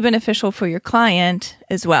highly beneficial for your client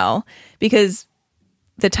as well, because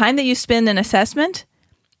the time that you spend in assessment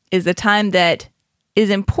is the time that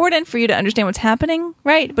is important for you to understand what's happening,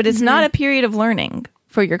 right? But it's not a period of learning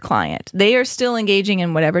for your client. They are still engaging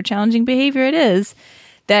in whatever challenging behavior it is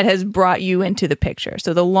that has brought you into the picture.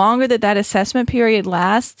 So the longer that assessment period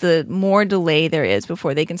lasts, the more delay there is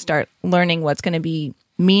before they can start learning what's going to be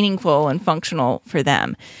meaningful and functional for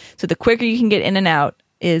them. So the quicker you can get in and out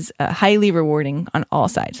is highly rewarding on all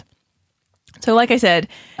sides. So like I said,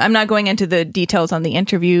 I'm not going into the details on the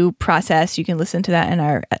interview process. You can listen to that in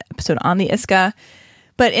our episode on the IISCA.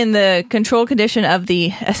 But in the control condition of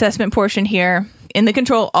the assessment portion here, in the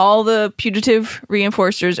control, all the putative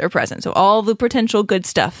reinforcers are present. So all the potential good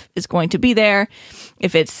stuff is going to be there.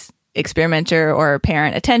 If it's experimenter or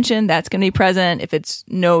parent attention, that's going to be present. If it's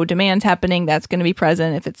no demands happening, that's going to be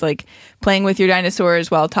present. If it's like playing with your dinosaurs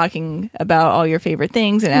while talking about all your favorite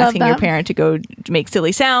things and asking your parent to go make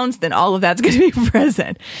silly sounds, then all of that's going to be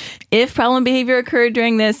present. If problem behavior occurred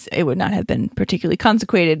during this, it would not have been particularly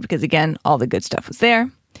consequated because, again, all the good stuff was there.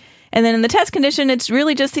 And then in the test condition, it's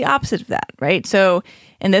really just the opposite of that, right? So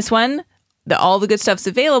in this one, all the good stuff's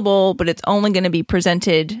available, but it's only going to be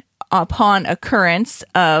presented upon occurrence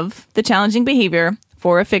of the challenging behavior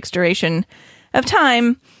for a fixed duration of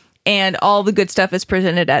time, and all the good stuff is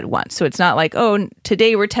presented at once. So it's not like, oh,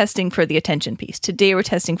 today we're testing for the attention piece. Today we're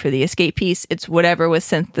testing for the escape piece. It's whatever was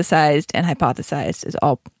synthesized and hypothesized is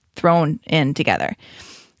all thrown in together.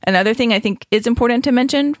 Another thing I think is important to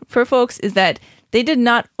mention for folks is that they did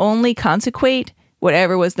not only consequate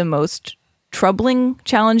whatever was the most troubling,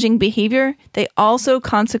 challenging behavior, they also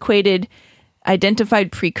consequated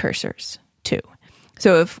identified precursors too.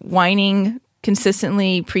 So if whining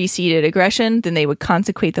consistently preceded aggression, then they would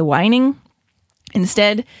consequate the whining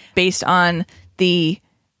instead based on the,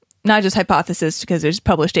 not just hypothesis, because there's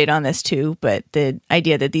published data on this too, but the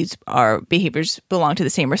idea that these are behaviors belong to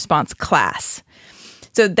the same response class.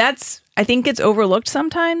 So that's, I think it's overlooked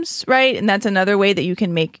sometimes, right? And that's another way that you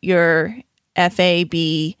can make your FA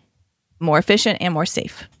be more efficient and more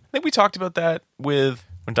safe. I think we talked about that with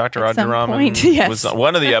when Dr. At Audrey some Rahman point, yes. was on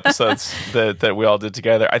one of the episodes that we all did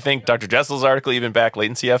together. I think Dr. Jessel's article, even back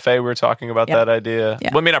latency FA, we were talking about that idea.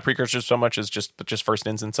 Yep. Well, maybe not precursors so much as just first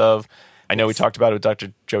instance of. I know we talked about it with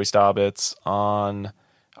Dr. Joey Staubitz on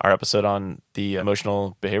our episode on the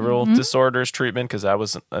emotional behavioral disorders treatment, because that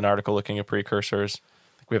was an article looking at precursors.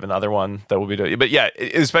 We have another one that we'll be doing. But yeah,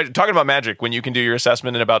 especially talking about magic, when you can do your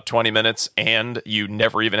assessment in about 20 minutes and you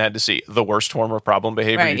never even had to see the worst form of problem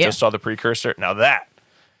behavior, right, you just saw the precursor. Now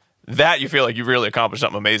that you feel like you really accomplished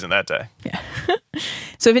something amazing that day. Yeah.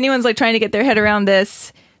 So if anyone's like trying to get their head around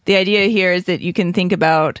this, the idea here is that you can think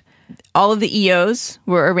about all of the EOs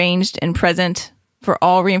were arranged and present for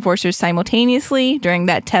all reinforcers simultaneously during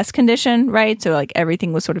that test condition, right? So like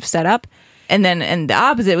everything was sort of set up. And the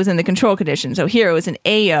opposite was in the control condition. So here it was an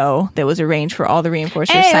AO that was arranged for all the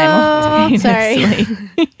reinforcers simultaneously.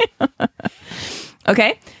 Sorry.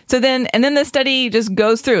 Okay. So then the study just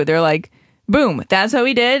goes through. They're like, boom, that's what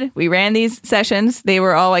we did. We ran these sessions. They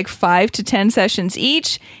were all like 5 to 10 sessions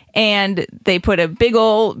each. And they put a big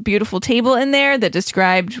old beautiful table in there that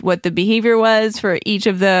described what the behavior was for each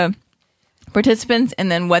of the participants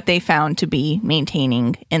and then what they found to be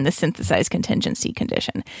maintaining in the synthesized contingency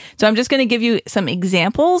condition. So I'm just going to give you some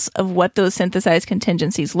examples of what those synthesized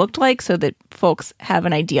contingencies looked like so that folks have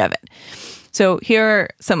an idea of it. So here are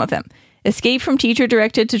some of them. Escape from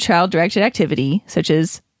teacher-directed to child-directed activity, such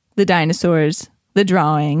as the dinosaurs, the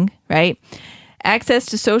drawing, right? Access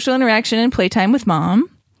to social interaction and playtime with mom.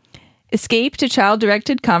 Escape to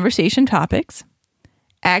child-directed conversation topics.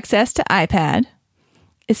 Access to iPad.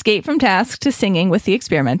 Escape from tasks to singing with the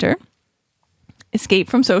experimenter. Escape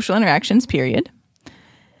from social interactions, period.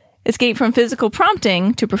 Escape from physical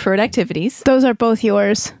prompting to preferred activities. Those are both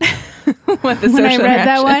yours. When I read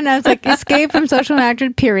that one, I was like, escape from social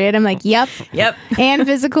interaction, period. I'm like, yep. And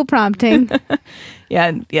physical prompting.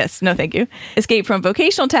 Yeah, yes, no thank you. Escape from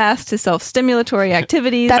vocational tasks to self-stimulatory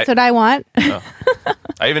activities. That's what I want.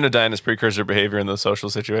 I even know Diana's precursor behavior in those social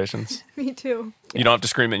situations. Me too. You don't have to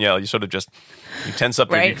scream and yell. You sort of just, you tense up,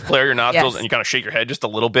 right. You flare your nostrils, and you kind of shake your head just a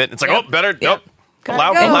little bit. It's like, oh, better. Yep.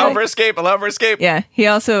 Allow for escape. Allow for escape. Yeah, he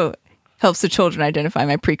also helps the children identify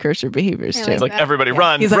my precursor behaviors too. It's like, everybody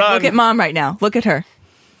run, He's run. like, look at mom right now. Look at her.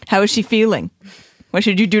 How is she feeling? What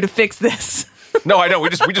should you do to fix this? No, I don't. We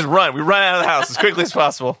just run. We run out of the house as quickly as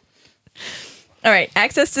possible. All right.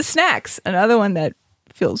 Access to snacks. Another one that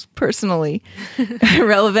feels personally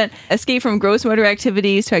relevant. Escape from gross motor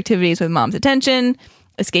activities to activities with mom's attention.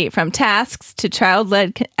 Escape from tasks to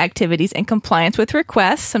child-led activities and compliance with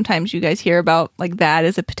requests. Sometimes you guys hear about like that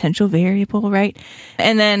as a potential variable, right?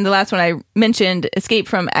 And then the last one I mentioned, escape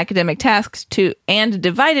from academic tasks and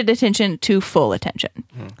divided attention to full attention.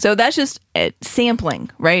 So that's just a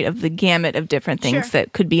sampling, right, of the gamut of different things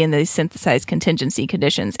that could be in these synthesized contingency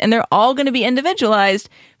conditions. And they're all going to be individualized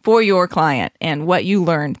for your client and what you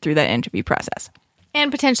learned through that interview process.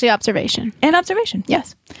 And potentially observation. And observation,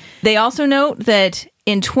 yes. They also note that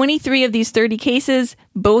in 23 of these 30 cases,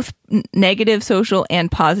 both negative social and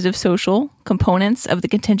positive social components of the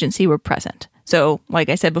contingency were present. So, like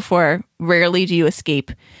I said before, rarely do you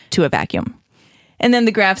escape to a vacuum. And then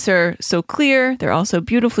the graphs are so clear. They're also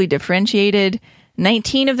beautifully differentiated.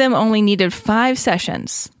 19 of them only needed 5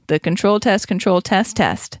 sessions, the control,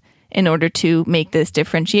 test, in order to make this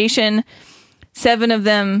differentiation. 7 of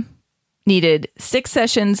them needed 6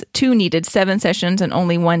 sessions, 2 needed 7 sessions, and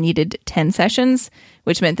only 1 needed 10 sessions,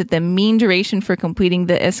 which meant that the mean duration for completing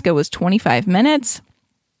the IISCA was 25 minutes.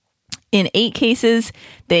 In 8 cases,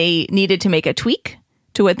 they needed to make a tweak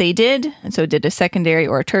to what they did, and so did a secondary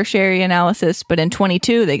or a tertiary analysis, but in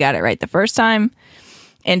 22, they got it right the first time.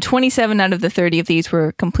 And 27 out of the 30 of these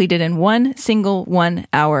were completed in one single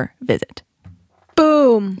 1-hour visit.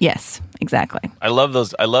 Boom. Yes, exactly. I love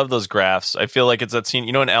those graphs. I feel like it's that scene,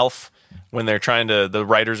 in Elf, when they're the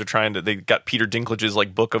writers are they got Peter Dinklage's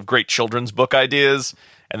like book of great children's book ideas,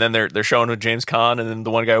 and then they're showing with James Caan, and then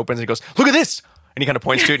the one guy opens and he goes, "Look at this!" And he kind of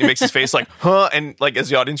points to it and he makes his face like, "Huh?" And like as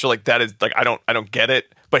the audience, you're like, "That is like I don't get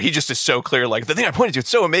it." But he just is so clear. Like the thing I pointed to, it's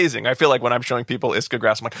so amazing. I feel like when I'm showing people IISCA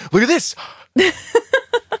graphs, I'm like, "Look at this,"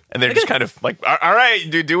 and they're just kind of like, "All right,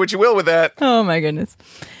 do what you will with that." Oh my goodness.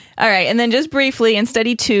 All right, and then just briefly, in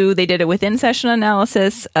study 2, they did a within-session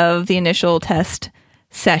analysis of the initial test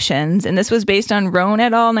sessions, and this was based on Rohn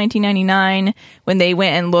et al. 1999, when they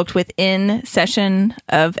went and looked within session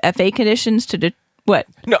of FA conditions to what?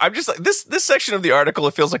 No, I'm just like this section of the article,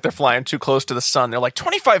 it feels like they're flying too close to the sun. They're like,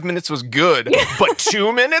 25 minutes was good, but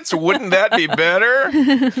 2 minutes? Wouldn't that be better?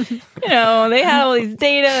 They had all these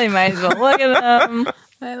data, they might as well look at them.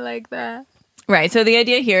 I like that. Right, so the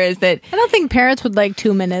idea here is that I don't think parents would like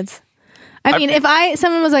 2 minutes. I mean, if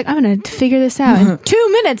someone was like, "I'm going to figure this out in 2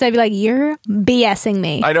 minutes," I'd be like, "You're BSing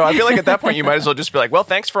me." I know. I feel like at that point, you might as well just be like, "Well,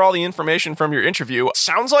 thanks for all the information from your interview.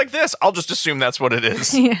 Sounds like this. I'll just assume that's what it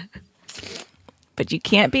is." Yeah. But you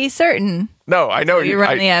can't be certain. No, I know you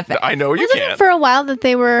run the FA. I know you Wasn't can't. it for a while that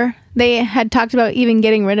they had talked about even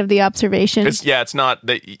getting rid of the observation? It's not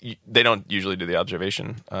that they don't usually do the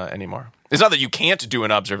observation anymore. It's not that you can't do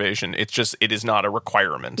an observation. It's just it is not a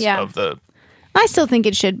requirement of the. I still think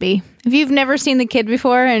it should be. If you've never seen the kid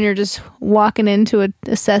before and you're just walking into an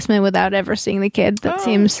assessment without ever seeing the kid, that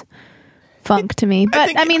seems funk to me.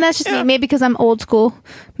 But I mean, that's just me. Maybe because I'm old school.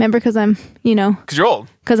 Remember, because I'm, Because you're old.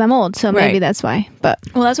 Because I'm old, so maybe that's why. But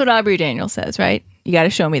well, that's what Aubrey Daniels says, right? You got to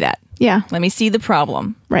show me that. Yeah. Let me see the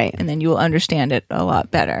problem. Right. And then you will understand it a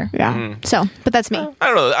lot better. Yeah. Mm-hmm. So, but that's me. I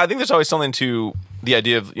don't know. I think there's always something to the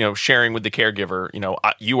idea of, sharing with the caregiver.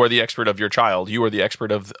 You are the expert of your child. You are the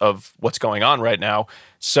expert of what's going on right now.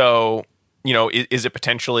 So, is it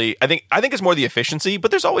potentially, I think it's more the efficiency,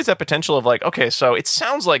 but there's always that potential of like, okay, so it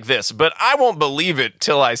sounds like this, but I won't believe it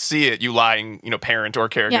till I see it, you lying, parent or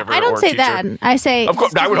caregiver Yeah, I don't say teacher. that. I say, of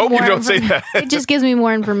course, I would hope you don't say that. It just gives me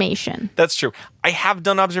more information. That's true. I have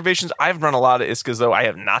done observations. I've run a lot of IISCAs, though. I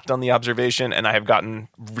have not done the observation, and I have gotten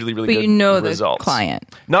really, really good results. The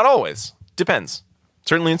client. Not always. Depends.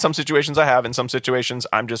 Certainly in some situations I have. In some situations,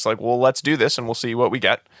 I'm just like, well, let's do this and we'll see what we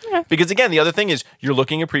get. Yeah. Because again, the other thing is you're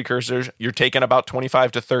looking at precursors. You're taking about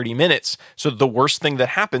 25 to 30 minutes. So the worst thing that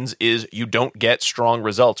happens is you don't get strong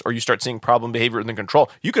results or you start seeing problem behavior in the control.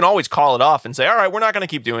 You can always call it off and say, all right, we're not going to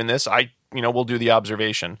keep doing this. We'll do the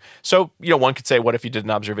observation. So, one could say, what if you did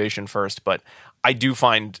an observation first? But I do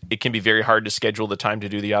find it can be very hard to schedule the time to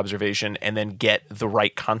do the observation and then get the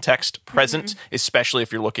right context present, especially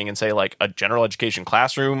if you're looking in, say, like a general education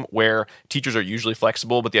classroom where teachers are usually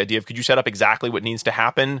flexible, but the idea of could you set up exactly what needs to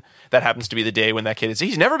happen? That happens to be the day when that kid is,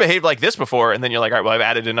 he's never behaved like this before. And then you're like, all right, well, I've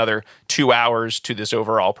added another 2 hours to this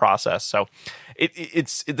overall process. So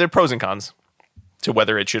there are pros and cons to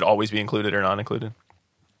whether it should always be included or not included.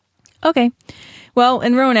 Okay. Well,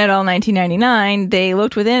 in Rohn et al. 1999, they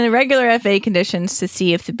looked within irregular FA conditions to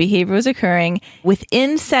see if the behavior was occurring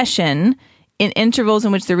within session in intervals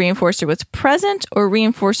in which the reinforcer was present or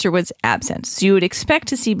reinforcer was absent. So you would expect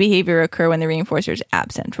to see behavior occur when the reinforcer is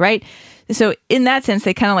absent, right? So in that sense,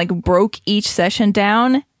 they kind of like broke each session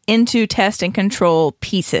down into test and control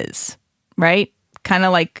pieces, right? Kind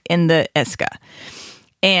of like in the IISCA.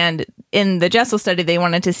 And in the Jessel study, they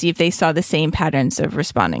wanted to see if they saw the same patterns of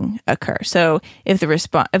responding occur. So if the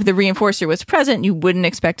reinforcer was present, you wouldn't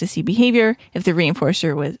expect to see behavior. If the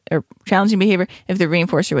reinforcer was challenging behavior, if the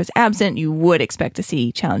reinforcer was absent, you would expect to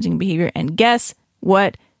see challenging behavior. And guess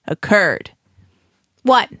what occurred?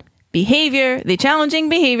 What? Behavior. The challenging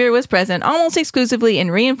behavior was present almost exclusively in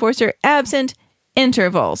reinforcer absent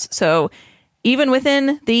intervals. So even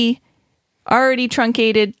within the already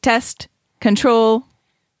truncated test control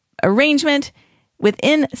arrangement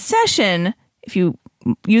within session, if you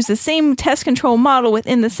use the same test control model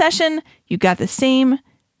within the session, you got the same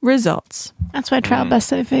results. That's why trial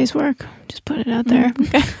best phase work. Just put it out there.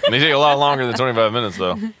 They take a lot longer than 25 minutes,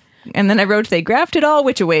 though. And then I wrote, they graphed it all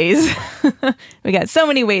which ways. We got so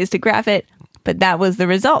many ways to graph it, but that was the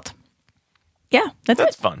result. Yeah,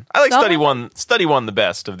 That's fun. I like study one. Study one the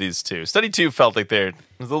best of these two. Study two felt like it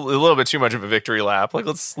was a little bit too much of a victory lap. Like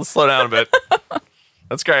let's slow down a bit.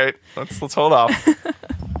 That's great. Let's hold off.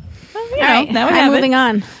 All right, now we have I'm moving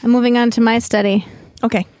on. I'm moving on to my study.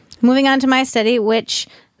 Okay. Moving on to my study, which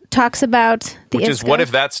talks about the Which is IISCA. what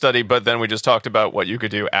if that study, but then we just talked about what you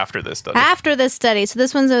could do after this study. After this study. So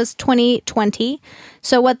this one was 2020.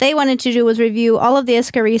 So what they wanted to do was review all of the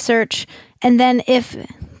IISCA research, and then if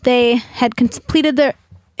they had completed their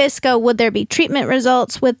IISCA, would there be treatment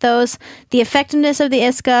results with those, the effectiveness of the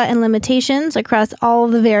IISCA and limitations across all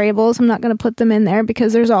of the variables. I'm not going to put them in there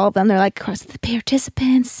because there's all of them. They're like across the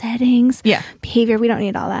participants, settings, behavior. We don't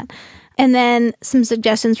need all that. And then some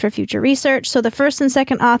suggestions for future research. So the first and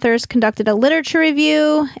second authors conducted a literature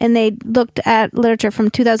review, and they looked at literature from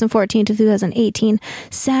 2014 to 2018.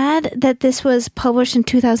 Sad that this was published in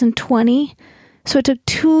 2020. So it took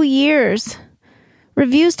 2 years.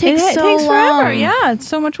 Reviews take It so takes long. forever. Yeah, it's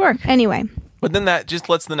so much work. Anyway. But then that just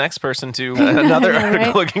lets the next person do another know, article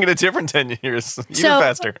right? looking at a different 10 years even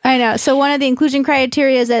faster. I know. So one of the inclusion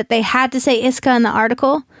criteria is that they had to say IISCA in the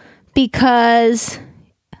article because,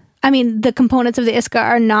 I mean, the components of the IISCA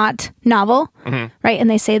are not novel, right? And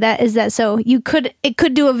they say that is that so it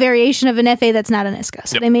could do a variation of an FA that's not an IISCA.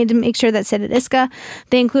 So they made to make sure that said at IISCA.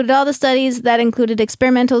 They included all the studies that included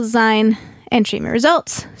experimental design and treatment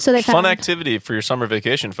results. So they Fun activity for your summer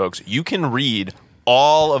vacation, folks. You can read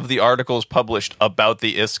all of the articles published about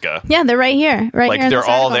the IISCA. Yeah, they're right here. Right here. They're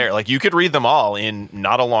all there. Like you could read them all in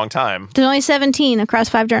not a long time. There's only 17 across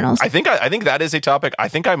 5 journals. I think that is a topic. I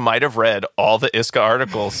think I might have read all the IISCA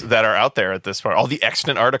articles that are out there at this point, all the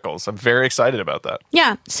extant articles. I'm very excited about that.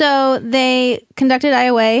 Yeah. So they conducted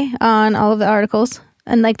IOA on all of the articles.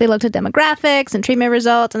 And like they looked at demographics and treatment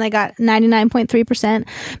results, and they got 99.3%.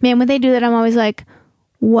 Man, when they do that, I'm always like,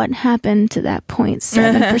 what happened to that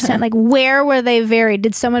 0.7%? Like, where were they varied?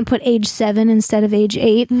 Did someone put age 7 instead of age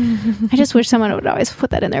 8? I just wish someone would always put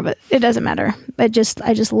that in there, but it doesn't matter. I just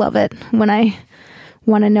love it when I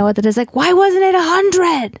want to know what that is. Like, why wasn't it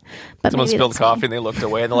 100? But someone spilled coffee and they looked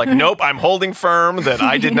away and they're like, nope, I'm holding firm that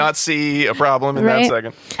I did not see a problem in that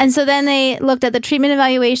second. And so then they looked at the treatment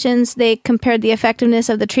evaluations. They compared the effectiveness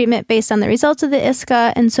of the treatment based on the results of the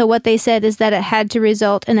IISCA. And so what they said is that it had to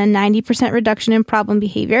result in a 90% reduction in problem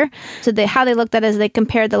behavior. So how they looked at it is they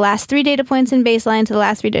compared the last 3 data points in baseline to the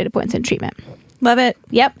last 3 data points in treatment. Love it.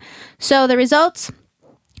 Yep. So the results,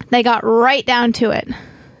 they got right down to it.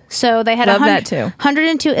 So they had 102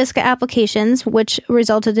 IISCA applications, which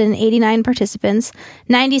resulted in 89 participants.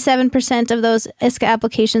 97% of those IISCA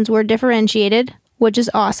applications were differentiated, which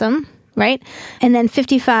is awesome, right? And then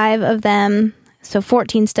 55 of them, so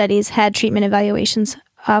 14 studies, had treatment evaluations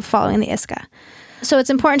following the IISCA. So it's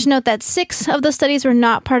important to note that 6 of the studies were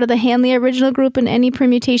not part of the Hanley original group in any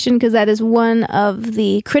permutation, because that is one of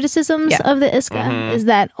the criticisms of the IISCA, is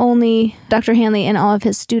that only Dr. Hanley and all of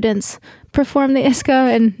his students perform the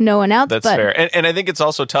IISCA and no one else. That's fair. And I think it's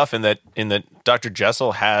also tough in that Dr.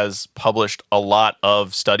 Jessel has published a lot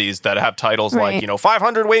of studies that have titles like,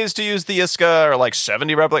 500 ways to use the IISCA or like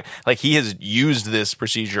 70 like he has used this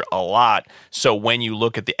procedure a lot. So when you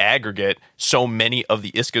look at the aggregate, so many of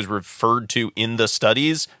the IISCAs referred to in the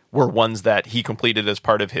studies were ones that he completed as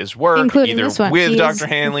part of his work, including either this one. with Dr.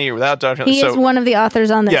 Hanley or without Dr. Hanley. He is one of the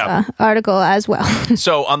authors on this article as well.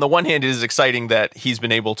 So on the one hand, it is exciting that he's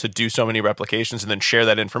been able to do so many replications and then share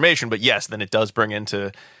that information. But yes, then it does bring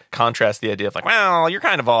into contrast the idea of like, well, you're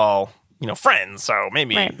kind of all, friends. So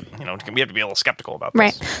maybe, we have to be a little skeptical about this.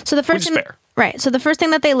 Right. So the first which is fair. Right. So the first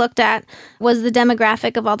thing that they looked at was the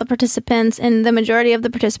demographic of all the participants, and the majority of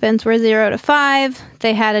the participants were 0 to 5.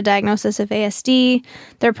 They had a diagnosis of ASD.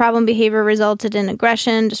 Their problem behavior resulted in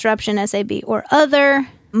aggression, disruption, SAB, or other.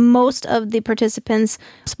 Most of the participants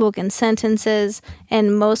spoke in sentences,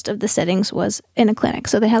 and most of the settings was in a clinic.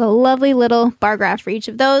 So they had a lovely little bar graph for each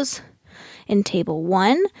of those in Table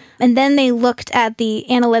 1. And then they looked at the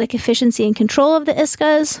analytic efficiency and control of the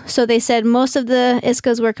IISCAs. So they said most of the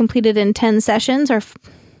IISCAs were completed in 10 sessions, or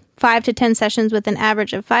 5 to 10 sessions with an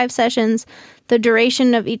average of 5 sessions. The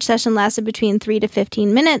duration of each session lasted between 3 to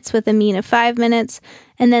 15 minutes with a mean of 5 minutes.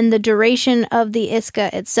 And then the duration of the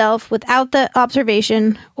IISCA itself without the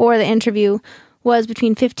observation or the interview was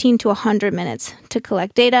between 15 to 100 minutes to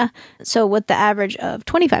collect data. So with the average of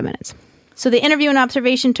 25 minutes. So the interview and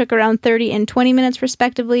observation took around 30 and 20 minutes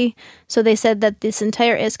respectively. So they said that this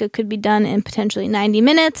entire IISCA could be done in potentially 90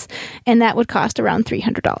 minutes, and that would cost around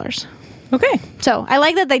 $300. Okay. So I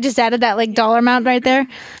like that they just added that dollar amount right there.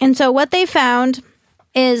 And so what they found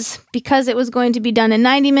is because it was going to be done in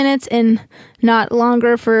 90 minutes and not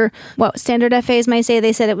longer for what standard FAs might say.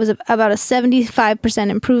 They said it was about a 75%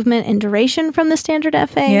 improvement in duration from the standard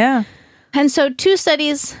FA. Yeah. And so 2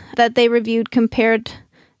 studies that they reviewed compared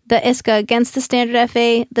the IISCA against the standard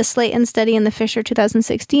FA, the Slayton study and the Fisher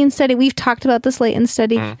 2016 study. We've talked about the Slayton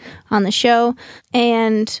study on the show.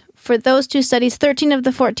 And for those 2 studies, 13 of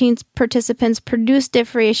the 14 participants produced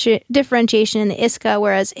differentiation in the IISCA,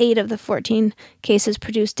 whereas 8 of the 14 cases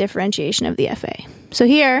produced differentiation of the FA. So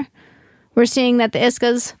here, we're seeing that the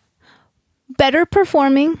IISCA's better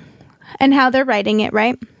performing and how they're writing it,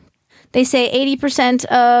 right? They say 80%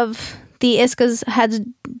 of the IISCAs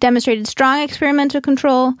had demonstrated strong experimental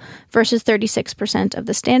control versus 36% of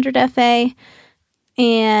the standard FA.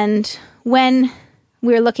 And when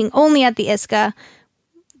we're looking only at the IISCA,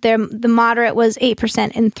 the moderate was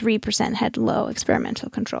 8% and 3% had low experimental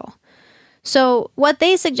control. So what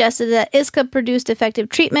they suggested that IISCA produced effective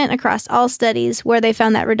treatment across all studies where they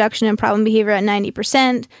found that reduction in problem behavior at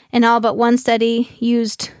 90%, and all but 1 study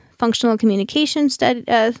used functional communication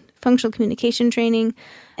training,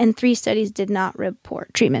 and 3 studies did not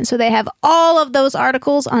report treatment. So they have all of those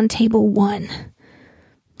articles on table 1.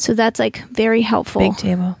 So that's like very helpful. Big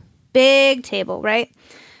table. Big table, right?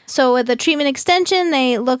 So with the treatment extension,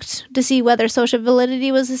 they looked to see whether social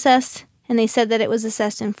validity was assessed, and they said that it was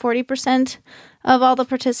assessed in 40% of all the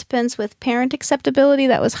participants with parent acceptability.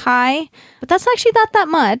 That was high, but that's actually not that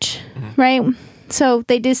much, right? So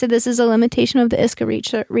they did say this is a limitation of the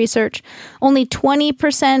IISCA research. Only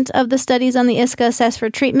 20% of the studies on the IISCA assessed for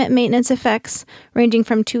treatment maintenance effects, ranging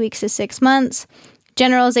from 2 weeks to 6 months.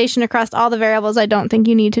 Generalization across all the variables, I don't think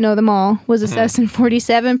you need to know them all, was assessed in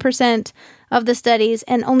 47% of the studies,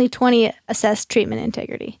 and only 20 assessed treatment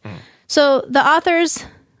integrity. So the authors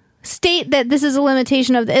state that this is a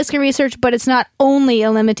limitation of the IISCA research, but it's not only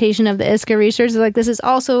a limitation of the IISCA research. Like, this is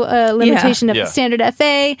also a limitation of the standard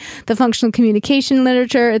FA, the functional communication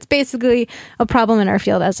literature. It's basically a problem in our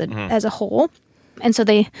field as a whole. And so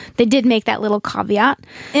they did make that little caveat.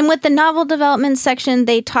 And with the novel development section,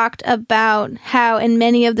 they talked about how in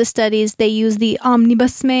many of the studies they use the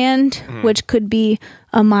omnibus mand, which could be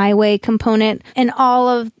a my way component. And all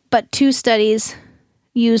of but 2 studies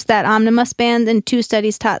used that omnibus band, and 2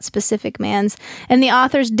 studies taught specific mands. And the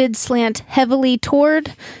authors did slant heavily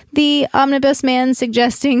toward the omnibus man,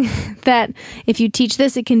 suggesting that if you teach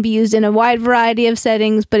this, it can be used in a wide variety of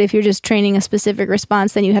settings, but if you're just training a specific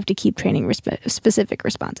response, then you have to keep training specific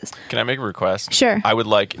responses. Can I make a request? Sure. I would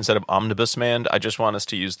like, instead of omnibus mand, I just want us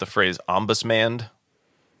to use the phrase ombudsman,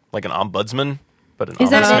 like an ombudsman. But an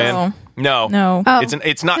ombudsman? No. Oh.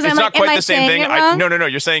 It's not quite the same thing. No,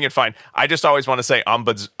 you're saying it fine. I just always want to say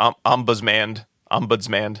ombudsman.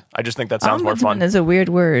 I just think that sounds more fun. Ombudsman is a weird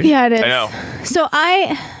word. Yeah, it is. I know. So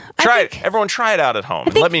Try it. Everyone try it out at home.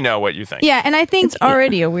 Let me know what you think. Yeah, and I think It's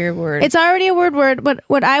already a weird word. It's already a weird word, but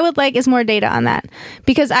what I would like is more data on that,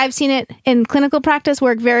 because I've seen it in clinical practice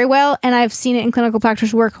work very well, and I've seen it in clinical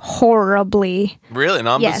practice work horribly. Really?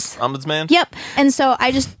 An Yes. ombudsman? Yep. And so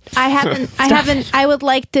I would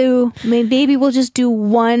like to, maybe we'll just do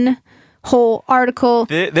one whole article.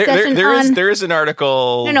 There is an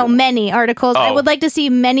article. No, many articles. I would like to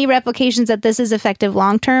see many replications that this is effective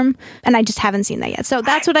long term, and I just haven't seen that yet. So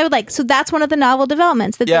that's what I would like. So that's one of the novel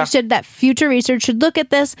developments that future research should look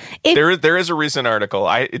at this. There is a recent article.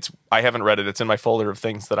 I haven't read it. It's in my folder of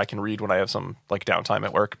things that I can read when I have some like downtime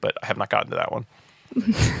at work, but I have not gotten to that one.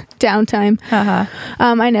 Downtime.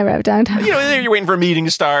 I never have downtime. You're waiting for a meeting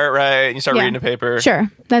to start, right? And you start reading a paper. Sure.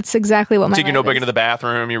 That's exactly what my take your notebook into the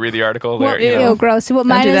bathroom, you read the article. Gross. What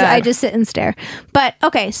mine is, I just sit and stare. But,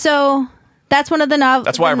 okay, so that's one of the novels.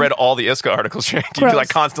 That's why I read all the IISCA articles, because I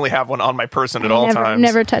constantly have one on my person at all times.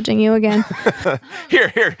 Never touching you again.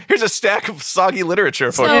 Here's a stack of soggy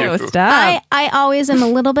literature for you. Stop. I always am a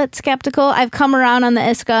little bit skeptical. I've come around on the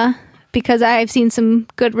IISCA because I've seen some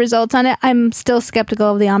good results on it. I'm still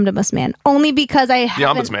skeptical of the omnibus man, only because I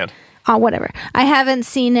haven't... The ombudsman. Whatever. I haven't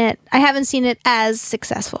seen it as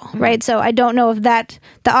successful, right? So I don't know if the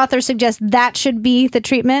author suggests that should be the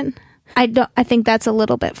treatment. I think that's a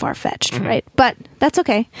little bit far-fetched, right? But that's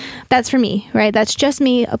okay. That's for me, right? That's just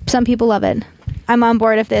me. Some people love it. I'm on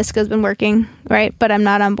board if the IISCA's been working, right? But I'm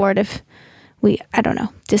not on board if I don't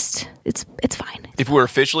know. Just, it's fine. If we're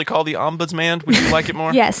officially called the ombudsman, would you like it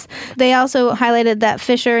more? Yes. They also highlighted that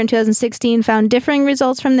Fisher in 2016 found differing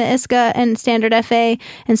results from the IISCA and standard FA.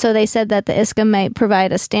 And so they said that the IISCA might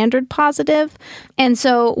provide a standard positive. And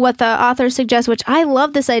so what the authors suggest, which I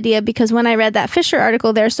love this idea because when I read that Fisher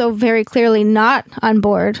article, they're so very clearly not on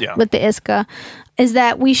board with the IISCA, is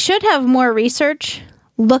that we should have more research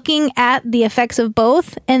looking at the effects of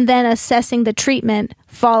both and then assessing the treatment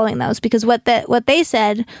following those, because what they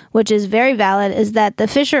said, which is very valid, is that the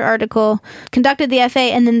Fisher article conducted the FA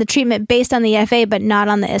and then the treatment based on the FA but not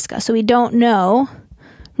on the IISCA. So we don't know,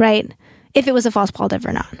 right, if it was a false positive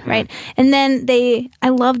or not, right? And then I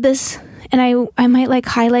love this, and I might like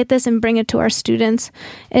highlight this and bring it to our students,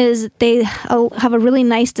 is they have a really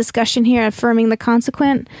nice discussion here affirming the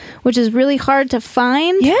consequent, which is really hard to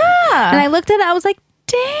find. Yeah. And I looked at it, I was like,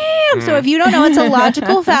 damn. So if you don't know, it's a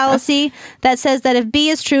logical fallacy that says that if B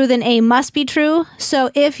is true, then A must be true. So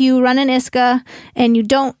if you run an IISCA and you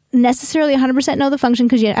don't necessarily 100% know the function,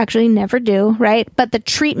 because you actually never do, right? But the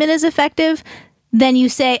treatment is effective, then you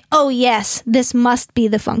say, oh yes, this must be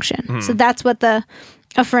the function. So that's what the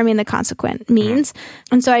affirming the consequent means.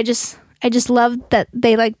 And so I just love that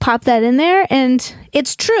they like pop that in there, and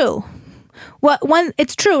it's true.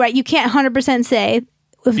 It's true, right? You can't 100% say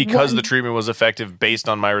because the treatment was effective based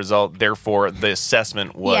on my result, therefore the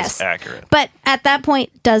assessment was accurate. But at that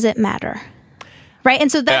point, does it matter? Right?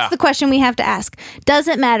 And so that's the question we have to ask. Does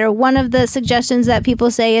it matter? One of the suggestions that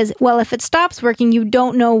people say is, well, if it stops working, you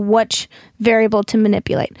don't know which variable to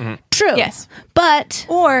manipulate. True. Yes. But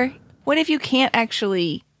Or what if you can't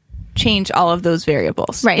actually change all of those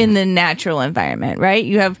variables in the natural environment, right?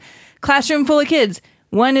 You have classroom full of kids.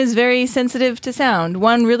 One is very sensitive to sound.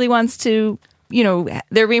 One really wants to,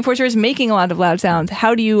 their reinforcer is making a lot of loud sounds.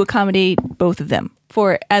 How do you accommodate both of them,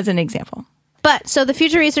 as an example? But so the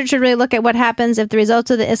future research should really look at what happens if the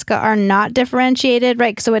results of the IISCA are not differentiated,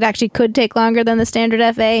 right? So it actually could take longer than the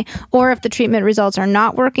standard FA, or if the treatment results are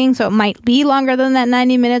not working. So it might be longer than that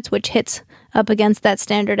 90 minutes, which hits up against that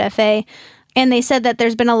standard FA. And they said that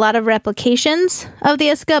there's been a lot of replications of the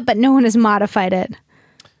IISCA, but no one has modified it.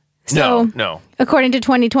 So, no. According to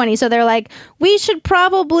 2020. So they're like, we should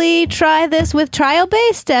probably try this with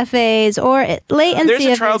trial-based FAs or latency. There's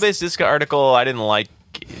a trial-based IISCA article I didn't like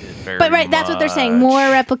very But right, that's what they're saying. More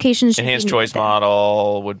replications should Enhanced be choice there.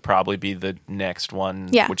 model would probably be the next one,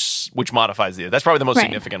 which modifies that's probably the most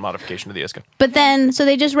significant modification of the IISCA. But then, so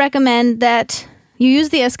they just recommend that you use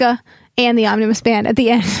the IISCA and the omnibus band at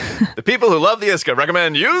the end. The people who love the IISCA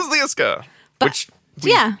recommend use the IISCA.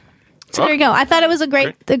 So there you go. I thought it was a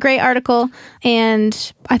great article,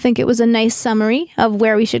 and I think it was a nice summary of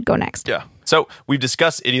where we should go next. Yeah. So we've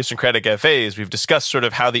discussed idiosyncratic FAs. We've discussed sort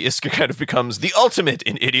of how the IISCA kind of becomes the ultimate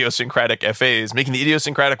in idiosyncratic FAs, making the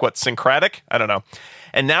idiosyncratic syncratic? I don't know.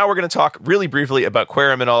 And now we're going to talk really briefly about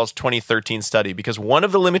Querim et al.'s 2013 study, because one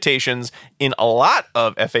of the limitations in a lot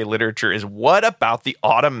of FA literature is what about the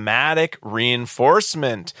automatic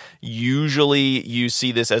reinforcement? Usually you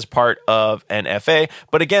see this as part of an FA,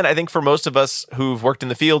 but again, I think for most of us who've worked in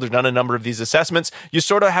the field or done a number of these assessments, you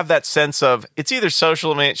sort of have that sense of it's either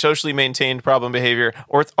socially maintained problem behavior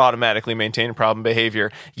or it's automatically maintained problem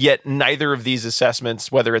behavior, yet neither of these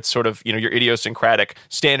assessments, whether it's sort of, your idiosyncratic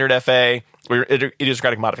standard FA or your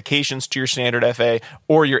idiosyncratic modifications to your standard FA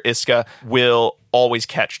or your IISCA will always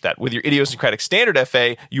catch that. With your idiosyncratic standard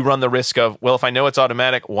FA, you run the risk of, well, if I know it's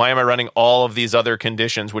automatic, why am I running all of these other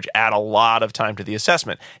conditions, which add a lot of time to the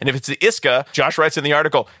assessment? And if it's the IISCA, Josh writes in the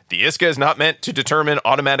article, the IISCA is not meant to determine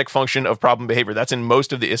automatic function of problem behavior. That's in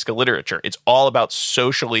most of the IISCA literature. It's all about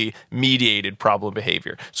socially mediated problem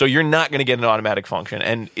behavior. So you're not going to get an automatic function.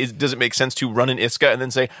 And does it make sense to run an IISCA and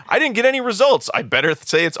then say, I didn't get any results, I better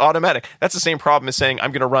say it's automatic? That's the same problem as saying,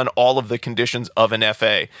 I'm going to run all of the conditions of an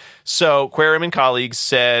FA. So Querim and colleagues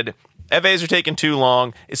said FAs are taking too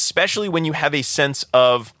long, especially when you have a sense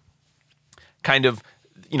of kind of,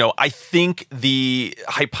 I think the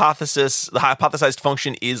hypothesized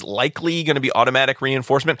function is likely going to be automatic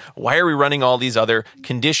reinforcement. Why are we running all these other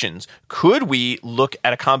conditions? Could we look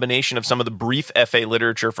at a combination of some of the brief FA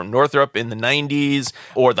literature from Northrop in the 90s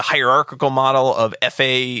or the hierarchical model of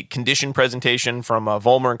FA condition presentation from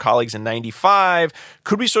Vollmer and colleagues in 95?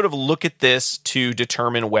 Could we sort of look at this to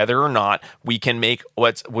determine whether or not we can make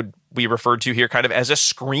what would be referred to here kind of as a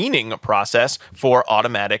screening process for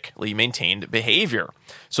automatically maintained behavior?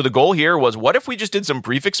 So the goal here was, what if we just did some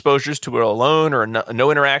brief exposures to a alone or a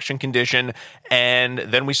no interaction condition, and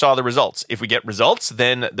then we saw the results? If we get results,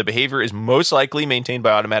 then the behavior is most likely maintained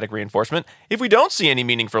by automatic reinforcement. If we don't see any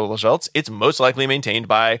meaningful results, it's most likely maintained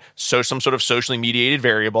by some sort of socially mediated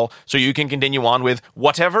variable. So you can continue on with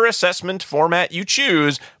whatever assessment format you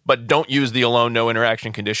choose, but don't use the alone no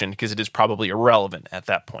interaction condition because it is probably irrelevant at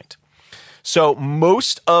that point. So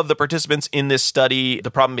most of the participants in this study,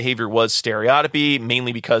 the problem behavior was stereotypy,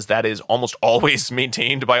 mainly because that is almost always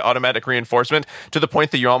maintained by automatic reinforcement, to the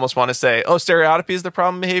point that you almost want to say, oh, stereotypy is the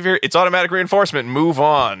problem behavior. It's automatic reinforcement. Move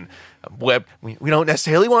on. We don't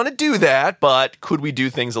necessarily want to do that, but could we do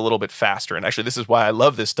things a little bit faster? And actually, this is why I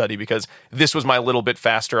love this study, because this was my little bit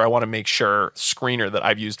faster. I want to make sure screener that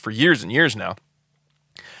I've used for years and years now.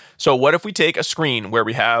 So what if we take a screen where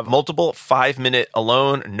we have multiple 5-minute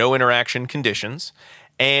alone, no interaction conditions,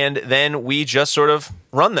 and then we just sort of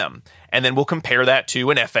run them? And then we'll compare that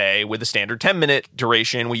to an FA with a standard 10-minute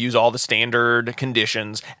duration. We use all the standard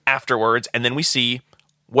conditions afterwards, and then we see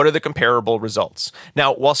what are the comparable results.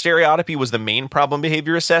 Now, while stereotypy was the main problem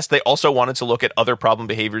behavior assessed, they also wanted to look at other problem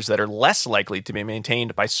behaviors that are less likely to be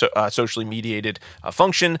maintained by socially mediated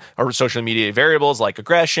function or socially mediated variables like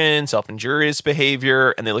aggression, self-injurious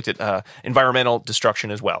behavior, and they looked at environmental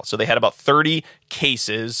destruction as well. So they had about 30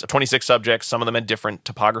 cases, 26 subjects. Some of them had different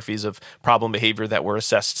topographies of problem behavior that were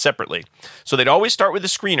assessed separately. So they'd always start with the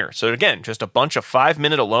screener. So again, just a bunch of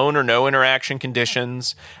 5-minute alone or no interaction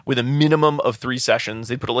conditions with a minimum of 3 sessions.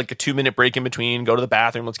 They'd put like a 2-minute break in between, go to the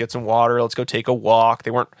bathroom, let's get some water, let's go take a walk.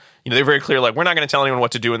 They weren't, they're very clear, like, we're not going to tell anyone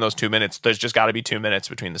what to do in those 2 minutes. There's just got to be 2 minutes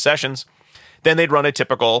between the sessions. Then they'd run a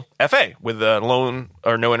typical FA with a alone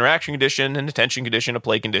or no interaction condition, an attention condition, a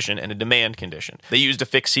play condition, and a demand condition. They used a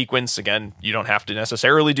fixed sequence. Again, you don't have to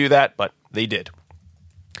necessarily do that, but they did.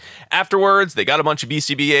 Afterwards, they got a bunch of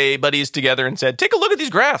BCBA buddies together and said, take a look at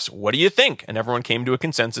these graphs. What do you think? And everyone came to a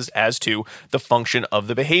consensus as to the function of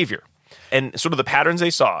the behavior. And sort of the patterns they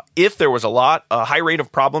saw, if there was a high rate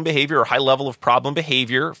of problem behavior or high level of problem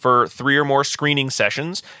behavior for 3 or more screening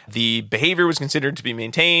sessions, the behavior was considered to be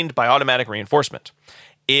maintained by automatic reinforcement.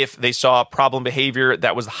 If they saw problem behavior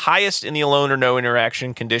that was the highest in the alone or no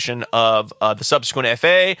interaction condition of the subsequent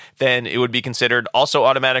FA, then it would be considered also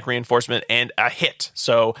automatic reinforcement and a hit.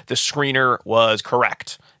 So the screener was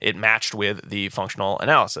correct. It matched with the functional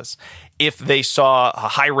analysis. If they saw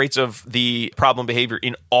high rates of the problem behavior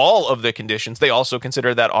in all of the conditions, they also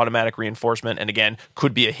consider that automatic reinforcement, and again,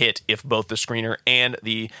 could be a hit if both the screener and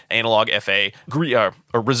the analog FA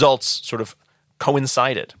results sort of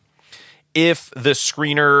coincided. If the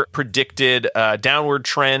screener predicted a downward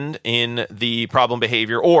trend in the problem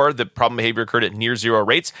behavior or the problem behavior occurred at near zero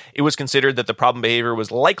rates, it was considered that the problem behavior was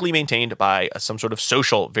likely maintained by some sort of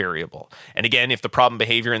social variable. And again, if the problem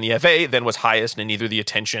behavior in the FA then was highest in either the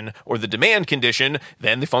attention or the demand condition,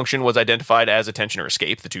 then the function was identified as attention or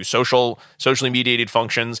escape, the two socially mediated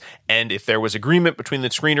functions. And if there was agreement between the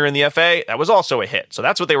screener and the FA, that was also a hit. So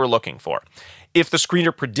that's what they were looking for. If the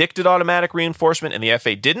screener predicted automatic reinforcement and the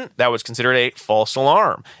FA didn't, that was considered a false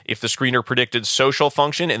alarm. If the screener predicted social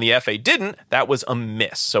function and the FA didn't, that was a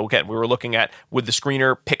miss. So again, we were looking at, would the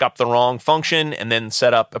screener pick up the wrong function and then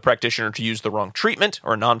set up a practitioner to use the wrong treatment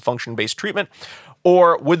or a non-function-based treatment?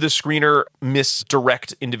 Or would the screener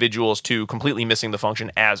misdirect individuals to completely missing the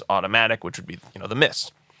function as automatic, which would be, the miss?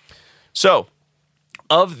 So,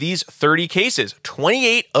 of these 30 cases,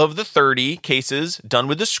 28 of the 30 cases done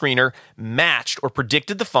with the screener matched or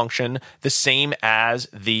predicted the function the same as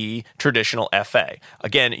the traditional FA.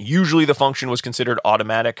 Again, usually the function was considered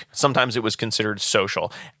automatic. Sometimes it was considered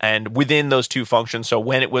social. And within those two functions, so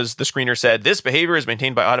when it was the screener said, this behavior is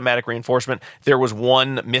maintained by automatic reinforcement, there was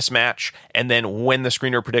one mismatch. And then when the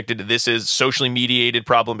screener predicted this is socially mediated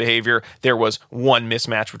problem behavior, there was one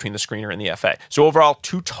mismatch between the screener and the FA. So overall,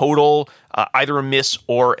 2 total, either a miss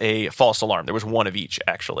or a false alarm. There was one of each,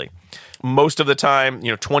 actually. Most of the time,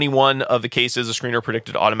 21 of the cases, the screener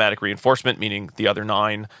predicted automatic reinforcement, meaning the other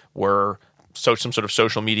 9 were some sort of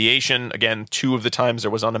social mediation. Again, 2 of the times there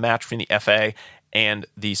was on a match between the FA and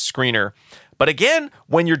the screener. But again,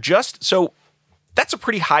 when you're that's a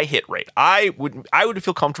pretty high hit rate. I would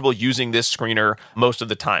feel comfortable using this screener most of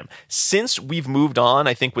the time. Since we've moved on,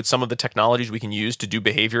 I think with some of the technologies we can use to do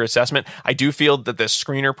behavior assessment, I do feel that the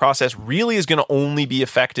screener process really is going to only be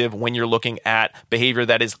effective when you're looking at behavior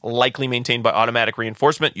that is likely maintained by automatic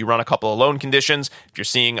reinforcement. You run a couple of alone conditions. If you're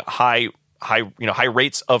seeing high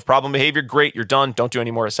rates of problem behavior, great, you're done. Don't do any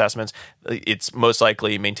more assessments. It's most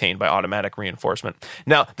likely maintained by automatic reinforcement.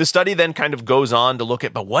 Now, the study then kind of goes on to look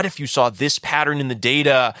at, but what if you saw this pattern in the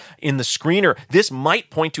data in the screener? This might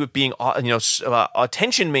point to it being,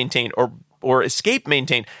 attention maintained or escape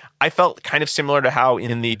maintained. I felt kind of similar to how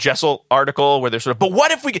in the Jessel article where they're sort of, but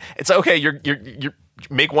what if it's okay, you're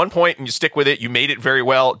make one point and you stick with it. You made it very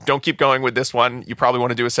well. Don't keep going with this one. You probably want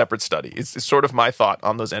to do a separate study. It's sort of my thought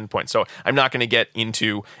on those endpoints. So I'm not going to get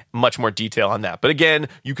into much more detail on that. But again,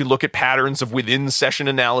 you can look at patterns of within session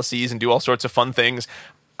analyses and do all sorts of fun things.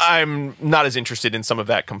 I'm not as interested in some of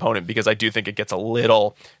that component because I do think it gets a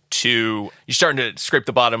little too. You're starting to scrape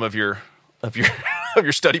the bottom of your of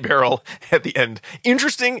your study barrel at the end.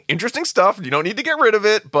 Interesting stuff. You don't need to get rid of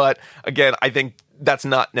it, but again, I think that's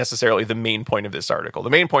not necessarily the main point of this article. The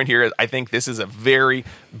main point here is I think this is a very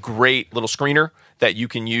great little screener that you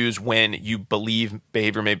can use when you believe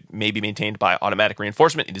behavior may be maintained by automatic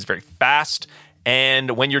reinforcement. It is very fast.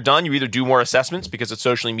 And when you're done, you either do more assessments because it's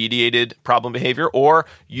socially mediated problem behavior, or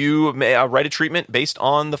you may write a treatment based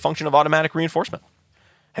on the function of automatic reinforcement.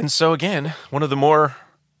 And so again, one of the more,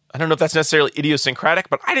 I don't know if that's necessarily idiosyncratic,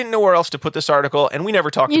 but I didn't know where else to put this article, and we never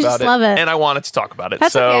talked about just love it. And I wanted to talk about it.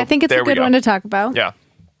 That's okay. I think it's a good one to talk about. Yeah.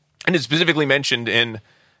 And it's specifically mentioned in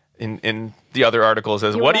the other articles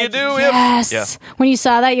as, what do you do yes. if... Yeah. When you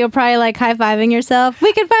saw that, you'll probably like high-fiving yourself.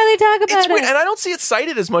 We can finally talk about It's it. weird, and I don't see it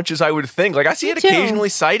cited as much as I would think. Like, I see it occasionally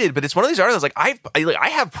cited, but it's one of these articles, like, I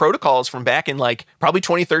have protocols from back in, like, probably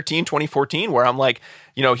 2013, 2014, where I'm like,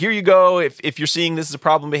 you know, here you go. If you're seeing this as a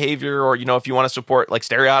problem behavior, or, you know, if you want to support, like,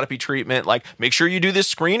 stereotypy treatment, like, make sure you do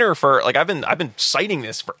this screener for, like, I've been citing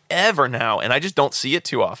this forever now, and I just don't see it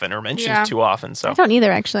too often or mentioned too often. So I don't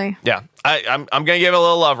either, actually. Yeah. I'm going to give it a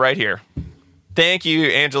little love right here. Thank you,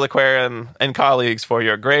 Angela Quaren and colleagues, for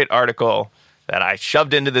your great article that I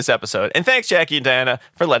shoved into this episode. And thanks, Jackie and Diana,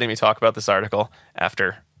 for letting me talk about this article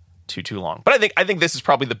after too long. But I think this is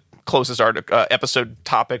probably the closest episode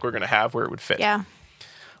topic we're going to have where it would fit. Yeah.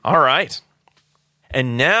 All right.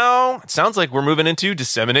 And now it sounds like we're moving into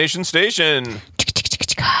Dissemination Station.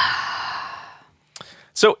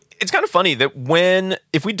 So it's kind of funny that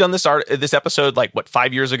if we'd done this episode like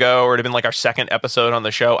 5 years ago, or it'd have been like our second episode on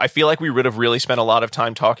the show, I feel like we would have really spent a lot of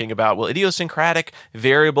time talking about, well, idiosyncratic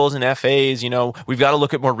variables and FAs, you know, we've got to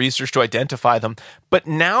look at more research to identify them. But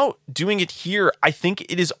now doing it here, I think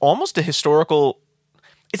it is almost a historical,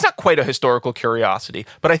 it's not quite a historical curiosity,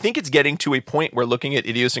 but I think it's getting to a point where looking at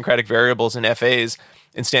idiosyncratic variables and FAs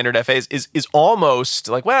and standard FAs is almost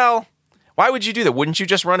like, well, why would you do that? Wouldn't you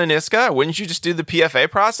just run an IISCA? Wouldn't you just do the PFA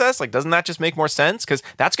process? Like, doesn't that just make more sense? Because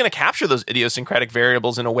that's going to capture those idiosyncratic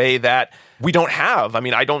variables in a way that we don't have. I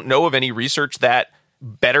mean, I don't know of any research that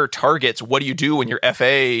better targets what do you do when your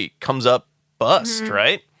FA comes up bust,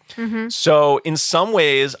 right? Mm-hmm. So in some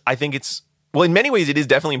ways, I think in many ways, it is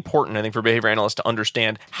definitely important, I think, for behavior analysts to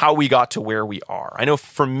understand how we got to where we are. I know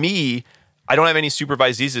for me, I don't have any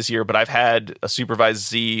supervised Zs this year, but I've had a supervised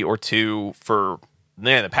Z or two for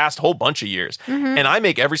the past whole bunch of years. Mm-hmm. And I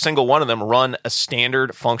make every single one of them run a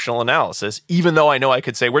standard functional analysis, even though I know I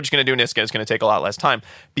could say, we're just going to do an IISCA, it's going to take a lot less time.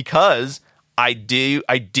 Because I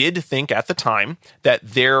did think at the time that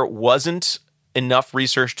there wasn't enough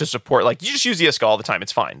research to support, like, you just use the IISCA all the time,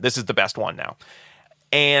 it's fine. This is the best one now.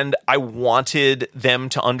 And I wanted them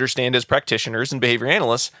to understand as practitioners and behavior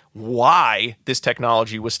analysts why this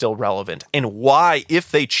technology was still relevant, and why, if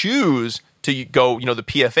they choose to go, you know, the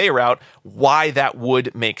PFA route, why that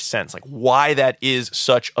would make sense. Like, why that is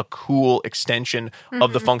such a cool extension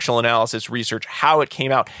of the functional analysis research, how it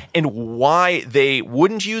came out, and why they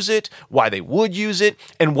wouldn't use it, why they would use it,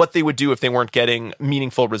 and what they would do if they weren't getting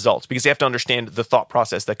meaningful results, because they have to understand the thought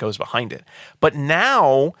process that goes behind it. But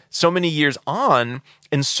now, so many years on,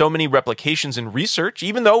 and so many replications in research,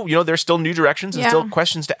 even though, you know, there's still new directions and still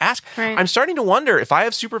questions to ask, I'm starting to wonder if I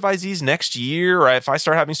have supervisees next year, or if I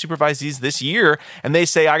start having supervisees this year, and they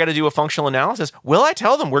say I got to do a functional analysis, will I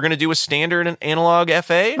tell them we're going to do a standard and analog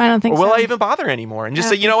FA? I don't think so. Or will I even bother anymore? And just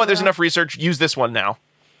say, you know what, there's enough research, use this one now.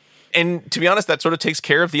 And to be honest, that sort of takes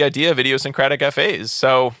care of the idea of idiosyncratic FAs.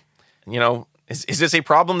 So, you know, is this a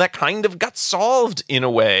problem that kind of got solved in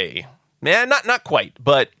a way? Man, not quite,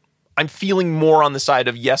 but I'm feeling more on the side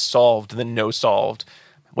of yes solved than no solved.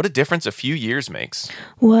 What a difference a few years makes.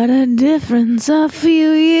 What a difference a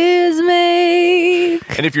few years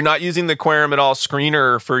make. And if you're not using the Quorum at all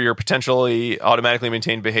screener for your potentially automatically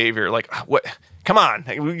maintained behavior, like, what? Come on.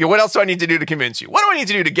 What else do I need to do to convince you? What do I need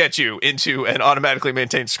to do to get you into an automatically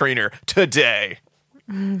maintained screener today?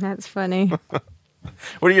 That's funny.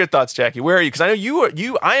 What are your thoughts, Jackie? Where are you? Because I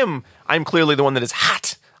know I'm clearly the one that is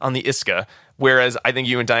hot on the IISCA, whereas I think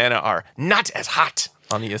you and Diana are not as hot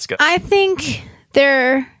on the IISCA. I think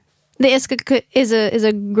the IISCA is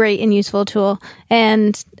a great and useful tool,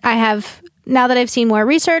 and I have now that I've seen more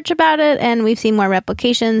research about it and we've seen more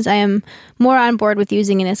replications, I am more on board with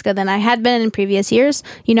using an IISCA than I had been in previous years.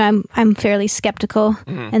 You know, I'm fairly skeptical,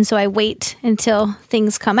 and so I wait until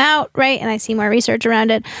things come out, right? And I see more research around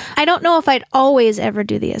it. I don't know if I'd always ever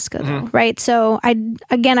do the IISCA, though, right? So I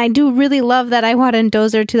do really love that Iwata and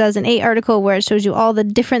Dozer 2008 article where it shows you all the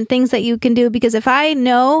different things that you can do, because if I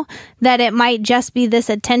know that it might just be this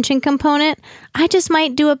attention component, I just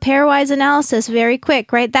might do a pairwise analysis very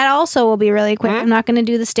quick, right? That also will be really quick. I'm not going to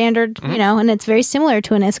do the standard, you know, and it's very similar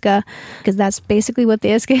to an IISCA because that's basically what the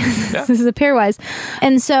IISCA is. This is a pairwise.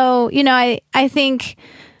 And so, you know, I think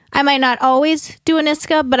I might not always do an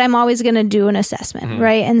IISCA, but I'm always going to do an assessment,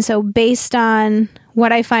 right? And so based on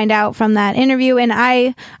what I find out from that interview, and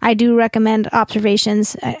I do recommend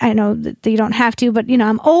observations. I know that you don't have to, but, you know,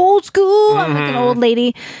 I'm old school. I'm like an old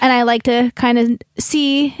lady, and I like to kind of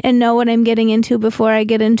see and know what I'm getting into before I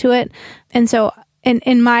get into it. And so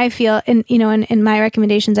in my field, in my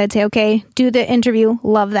recommendations, I'd say, okay, do the interview.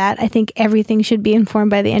 Love that. I think everything should be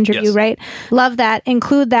informed by the interview, right? Love that.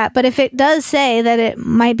 Include that. But if it does say that it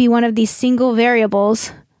might be one of these single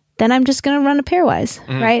variables, then I'm just going to run a pairwise,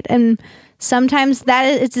 right? And sometimes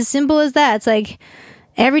it's as simple as that. It's like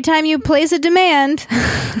every time you place a demand,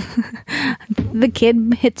 the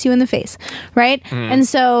kid hits you in the face, right? And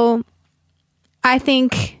so I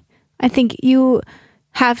think you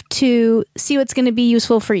have to see what's going to be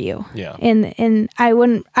useful for you. Yeah. And I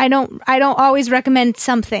don't always recommend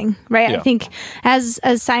something, right? Yeah. I think as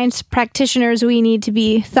science practitioners, we need to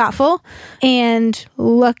be thoughtful and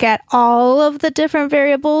look at all of the different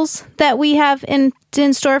variables that we have in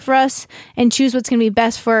store for us and choose what's going to be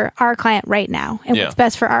best for our client right now and what's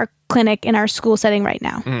best for our clinic in our school setting right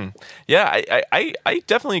now. Yeah, I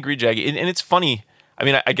definitely agree, Jackie. And it's funny. I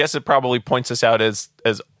mean, I guess it probably points us out as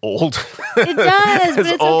old. It does, but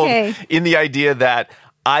it's okay. In the idea that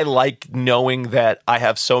I like knowing that I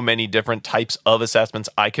have so many different types of assessments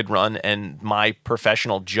I could run, and my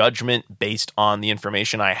professional judgment based on the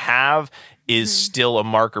information I have is still a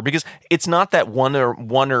marker, because it's not that one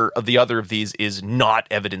or of the other of these is not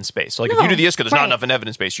evidence-based. So like if you do the IISCA, there's not enough in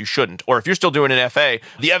evidence-based, you shouldn't. Or if you're still doing an FA,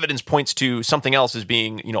 the evidence points to something else as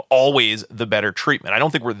being, you know, always the better treatment. I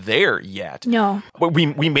don't think we're there yet. No. But we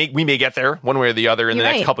may get there one way or the other in the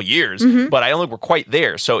next couple of years, but I don't think we're quite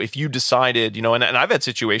there. So if you decided, you know, and I've had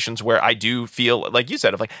situations where I do feel, like you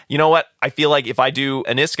said, of like, you know what, I feel like if I do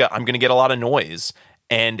an IISCA, I'm going to get a lot of noise.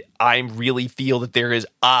 And I really feel that there is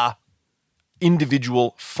a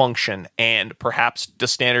individual function, and perhaps the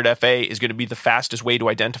standard FA is going to be the fastest way to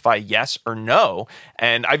identify yes or no.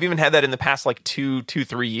 And I've even had that in the past like 3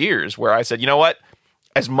 years where I said, you know what,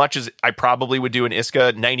 as much as I probably would do an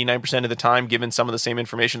IISCA 99% of the time, given some of the same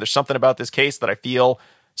information, there's something about this case that I feel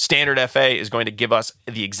standard FA is going to give us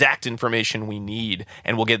the exact information we need,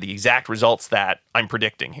 and we'll get the exact results that I'm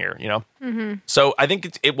predicting here, you know? So I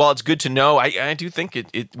think while it's good to know, I do think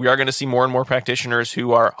we are going to see more and more practitioners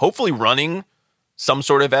who are hopefully running some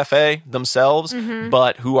sort of FA themselves,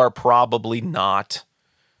 but who are probably not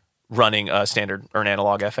running a standard or an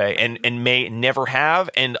analog FA and may never have.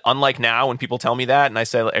 And unlike now, when people tell me that, and I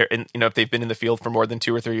say, and, you know, if they've been in the field for more than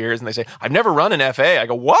 2 or 3 years and they say, I've never run an FA, I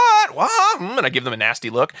go, what? And I give them a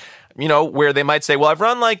nasty look, you know, where they might say, well, I've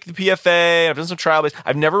run like the PFA, I've done some trial based,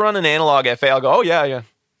 I've never run an analog FA. I'll go, oh yeah.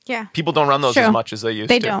 Yeah. People don't run those as much as they used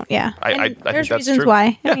to. They don't, yeah. I think there's that's reasons true.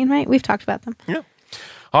 why. I mean, right? We've talked about them. Yeah.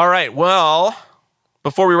 All right. Well,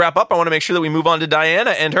 before we wrap up, I want to make sure that we move on to Diana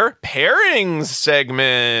and her pairings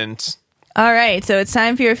segment. All right, so it's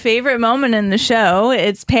time for your favorite moment in the show.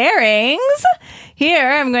 It's pairings. Here,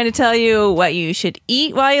 I'm going to tell you what you should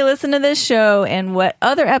eat while you listen to this show and what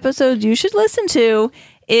other episodes you should listen to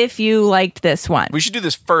if you liked this one. We should do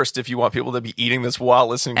this first if you want people to be eating this while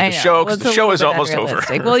listening to the show, because the show is almost over.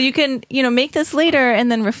 Well, you can, make this later and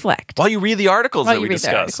then reflect. While you read the articles that we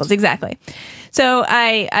discussed. Exactly. So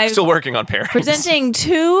I'm still working on pairings. Presenting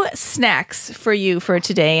 2 snacks for you for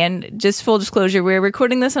today. And just full disclosure, we're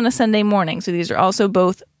recording this on a Sunday morning. So these are also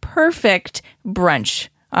both perfect brunch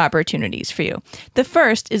opportunities for you. The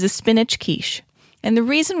first is a spinach quiche. And the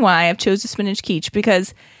reason why I've chosen spinach quiche,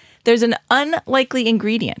 because there's an unlikely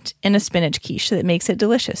ingredient in a spinach quiche that makes it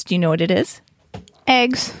delicious. Do you know what it is?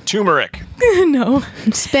 Eggs. Turmeric. No.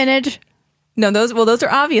 Spinach. No, those are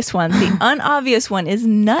obvious ones. The unobvious one is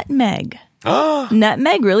nutmeg.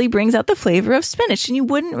 Nutmeg really brings out the flavor of spinach, and you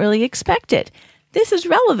wouldn't really expect it. This is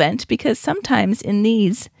relevant because sometimes in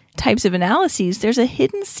these types of analyses, there's a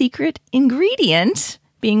hidden secret ingredient,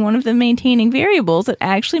 being one of the maintaining variables, that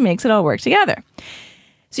actually makes it all work together.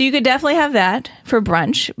 So you could definitely have that for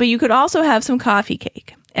brunch, but you could also have some coffee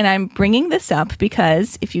cake. And I'm bringing this up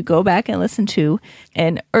because if you go back and listen to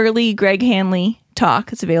an early Greg Hanley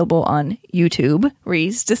talk, it's available on YouTube, where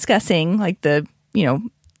he's discussing like the,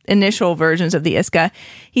 initial versions of the IISCA.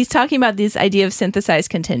 He's talking about this idea of synthesized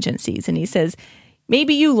contingencies. And he says,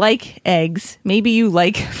 maybe you like eggs, maybe you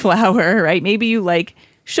like flour, right? Maybe you like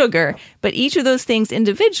sugar, but each of those things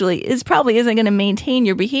individually probably isn't going to maintain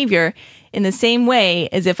your behavior in the same way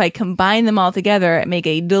as if I combine them all together and make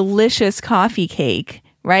a delicious coffee cake,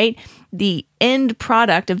 right? The end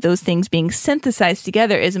product of those things being synthesized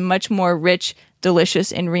together is much more rich,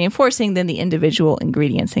 delicious, and reinforcing than the individual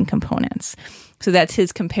ingredients and components. So that's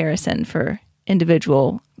his comparison for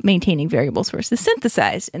individual maintaining variables versus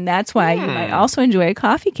synthesized. And that's why you might also enjoy a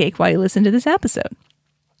coffee cake while you listen to this episode.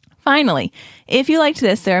 Finally, if you liked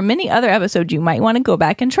this, there are many other episodes you might want to go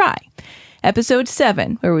back and try. Episode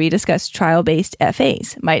 7, where we discuss trial-based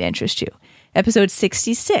FAs, might interest you. Episode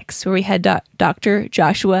 66, where we had Dr.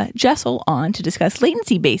 Joshua Jessel on to discuss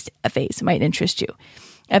latency-based FAs, might interest you.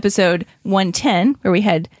 Episode 110, where we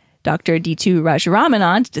had Dr. D2 Rajaraman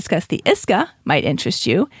on to discuss the IISCA, might interest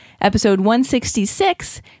you. Episode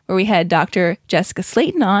 166, where we had Dr. Jessica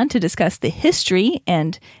Slayton on to discuss the history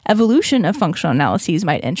and evolution of functional analyses,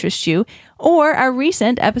 might interest you. Or our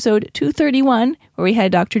recent episode 231, where we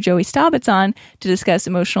had Dr. Joey Staubitz on to discuss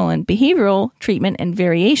emotional and behavioral treatment and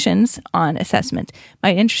variations on assessment,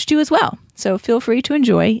 might interest you as well. So feel free to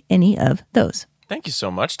enjoy any of those. Thank you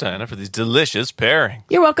so much, Diana, for these delicious pairings.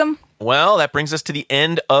 You're welcome. Well, that brings us to the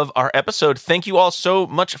end of our episode. Thank you all so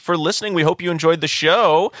much for listening. We hope you enjoyed the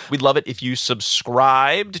show. We'd love it if you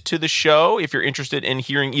subscribed to the show. If you're interested in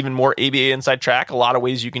hearing even more ABA Inside Track, a lot of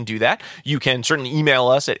ways you can do that. You can certainly email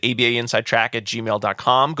us at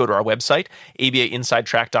abainsidetrack@gmail.com. Go to our website,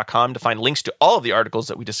 abainsidetrack.com, to find links to all of the articles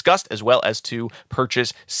that we discussed, as well as to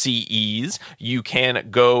purchase CEs. You can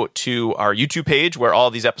go to our YouTube page where all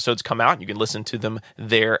of these episodes come out. You can listen to them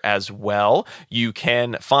there as well. You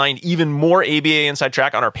can find even more ABA Inside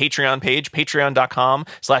Track on our Patreon page,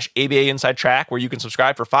 patreon.com/ABA Inside Track, where you can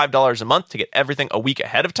subscribe for $5 a month to get everything a week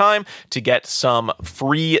ahead of time, to get some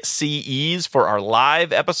free CEs for our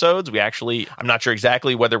live episodes. I'm not sure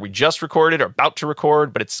exactly whether we just recorded or about to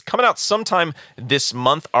record, but it's coming out sometime this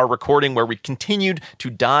month, our recording where we continued to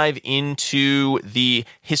dive into the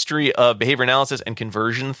history of behavior analysis and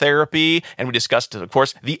conversion therapy. And we discussed, of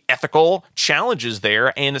course, the ethical challenges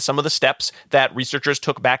there and some of the steps that researchers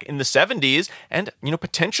took back in the 70s, and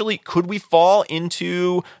potentially could we fall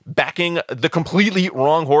into backing the completely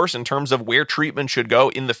wrong horse in terms of where treatment should go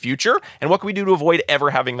in the future, and what can we do to avoid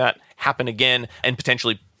ever having that happen again and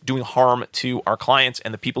potentially doing harm to our clients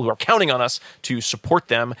and the people who are counting on us to support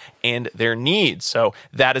them and their needs. So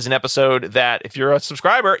that is an episode that if you're a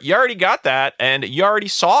subscriber, you already got that and you already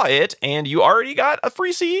saw it and you already got a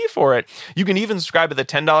free CE for it. You can even subscribe at the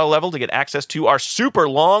 $10 level to get access to our super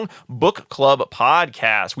long book club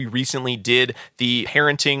podcast. We recently did the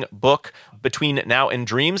parenting book Between Now and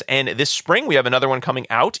Dreams, and this spring we have another one coming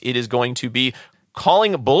out. It is going to be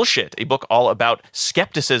Calling Bullshit, a book all about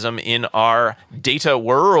skepticism in our data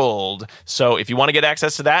world. So if you want to get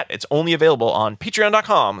access to that, it's only available on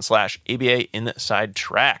patreon.com/ABA Inside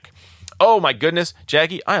Track. Oh my goodness,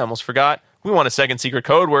 Jackie, I almost forgot. We want a second secret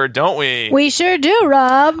code wode, don't we? We sure do,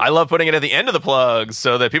 Rob. I love putting it at the end of the plugs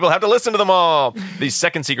so that people have to listen to them all. The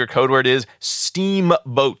second secret code word is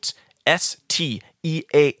steamboat. STEAMBOAT.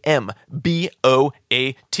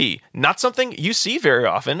 Not something you see very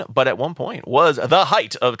often, but at one point was the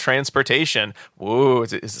height of transportation. Whoa,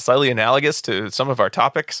 is it slightly analogous to some of our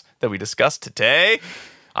topics that we discussed today?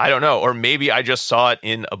 I don't know. Or maybe I just saw it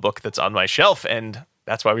in a book that's on my shelf, and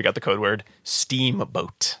that's why we got the code word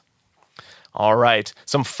steamboat. All right,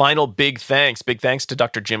 some final big thanks. Big thanks to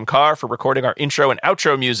Dr. Jim Carr for recording our intro and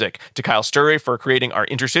outro music, to Kyle Sturry for creating our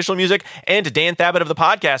interstitial music, and to Dan Thabit of the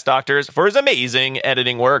Podcast Doctors for his amazing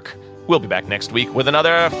editing work. We'll be back next week with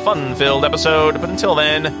another fun-filled episode, but until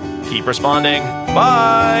then, keep responding.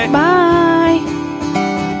 Bye! Bye!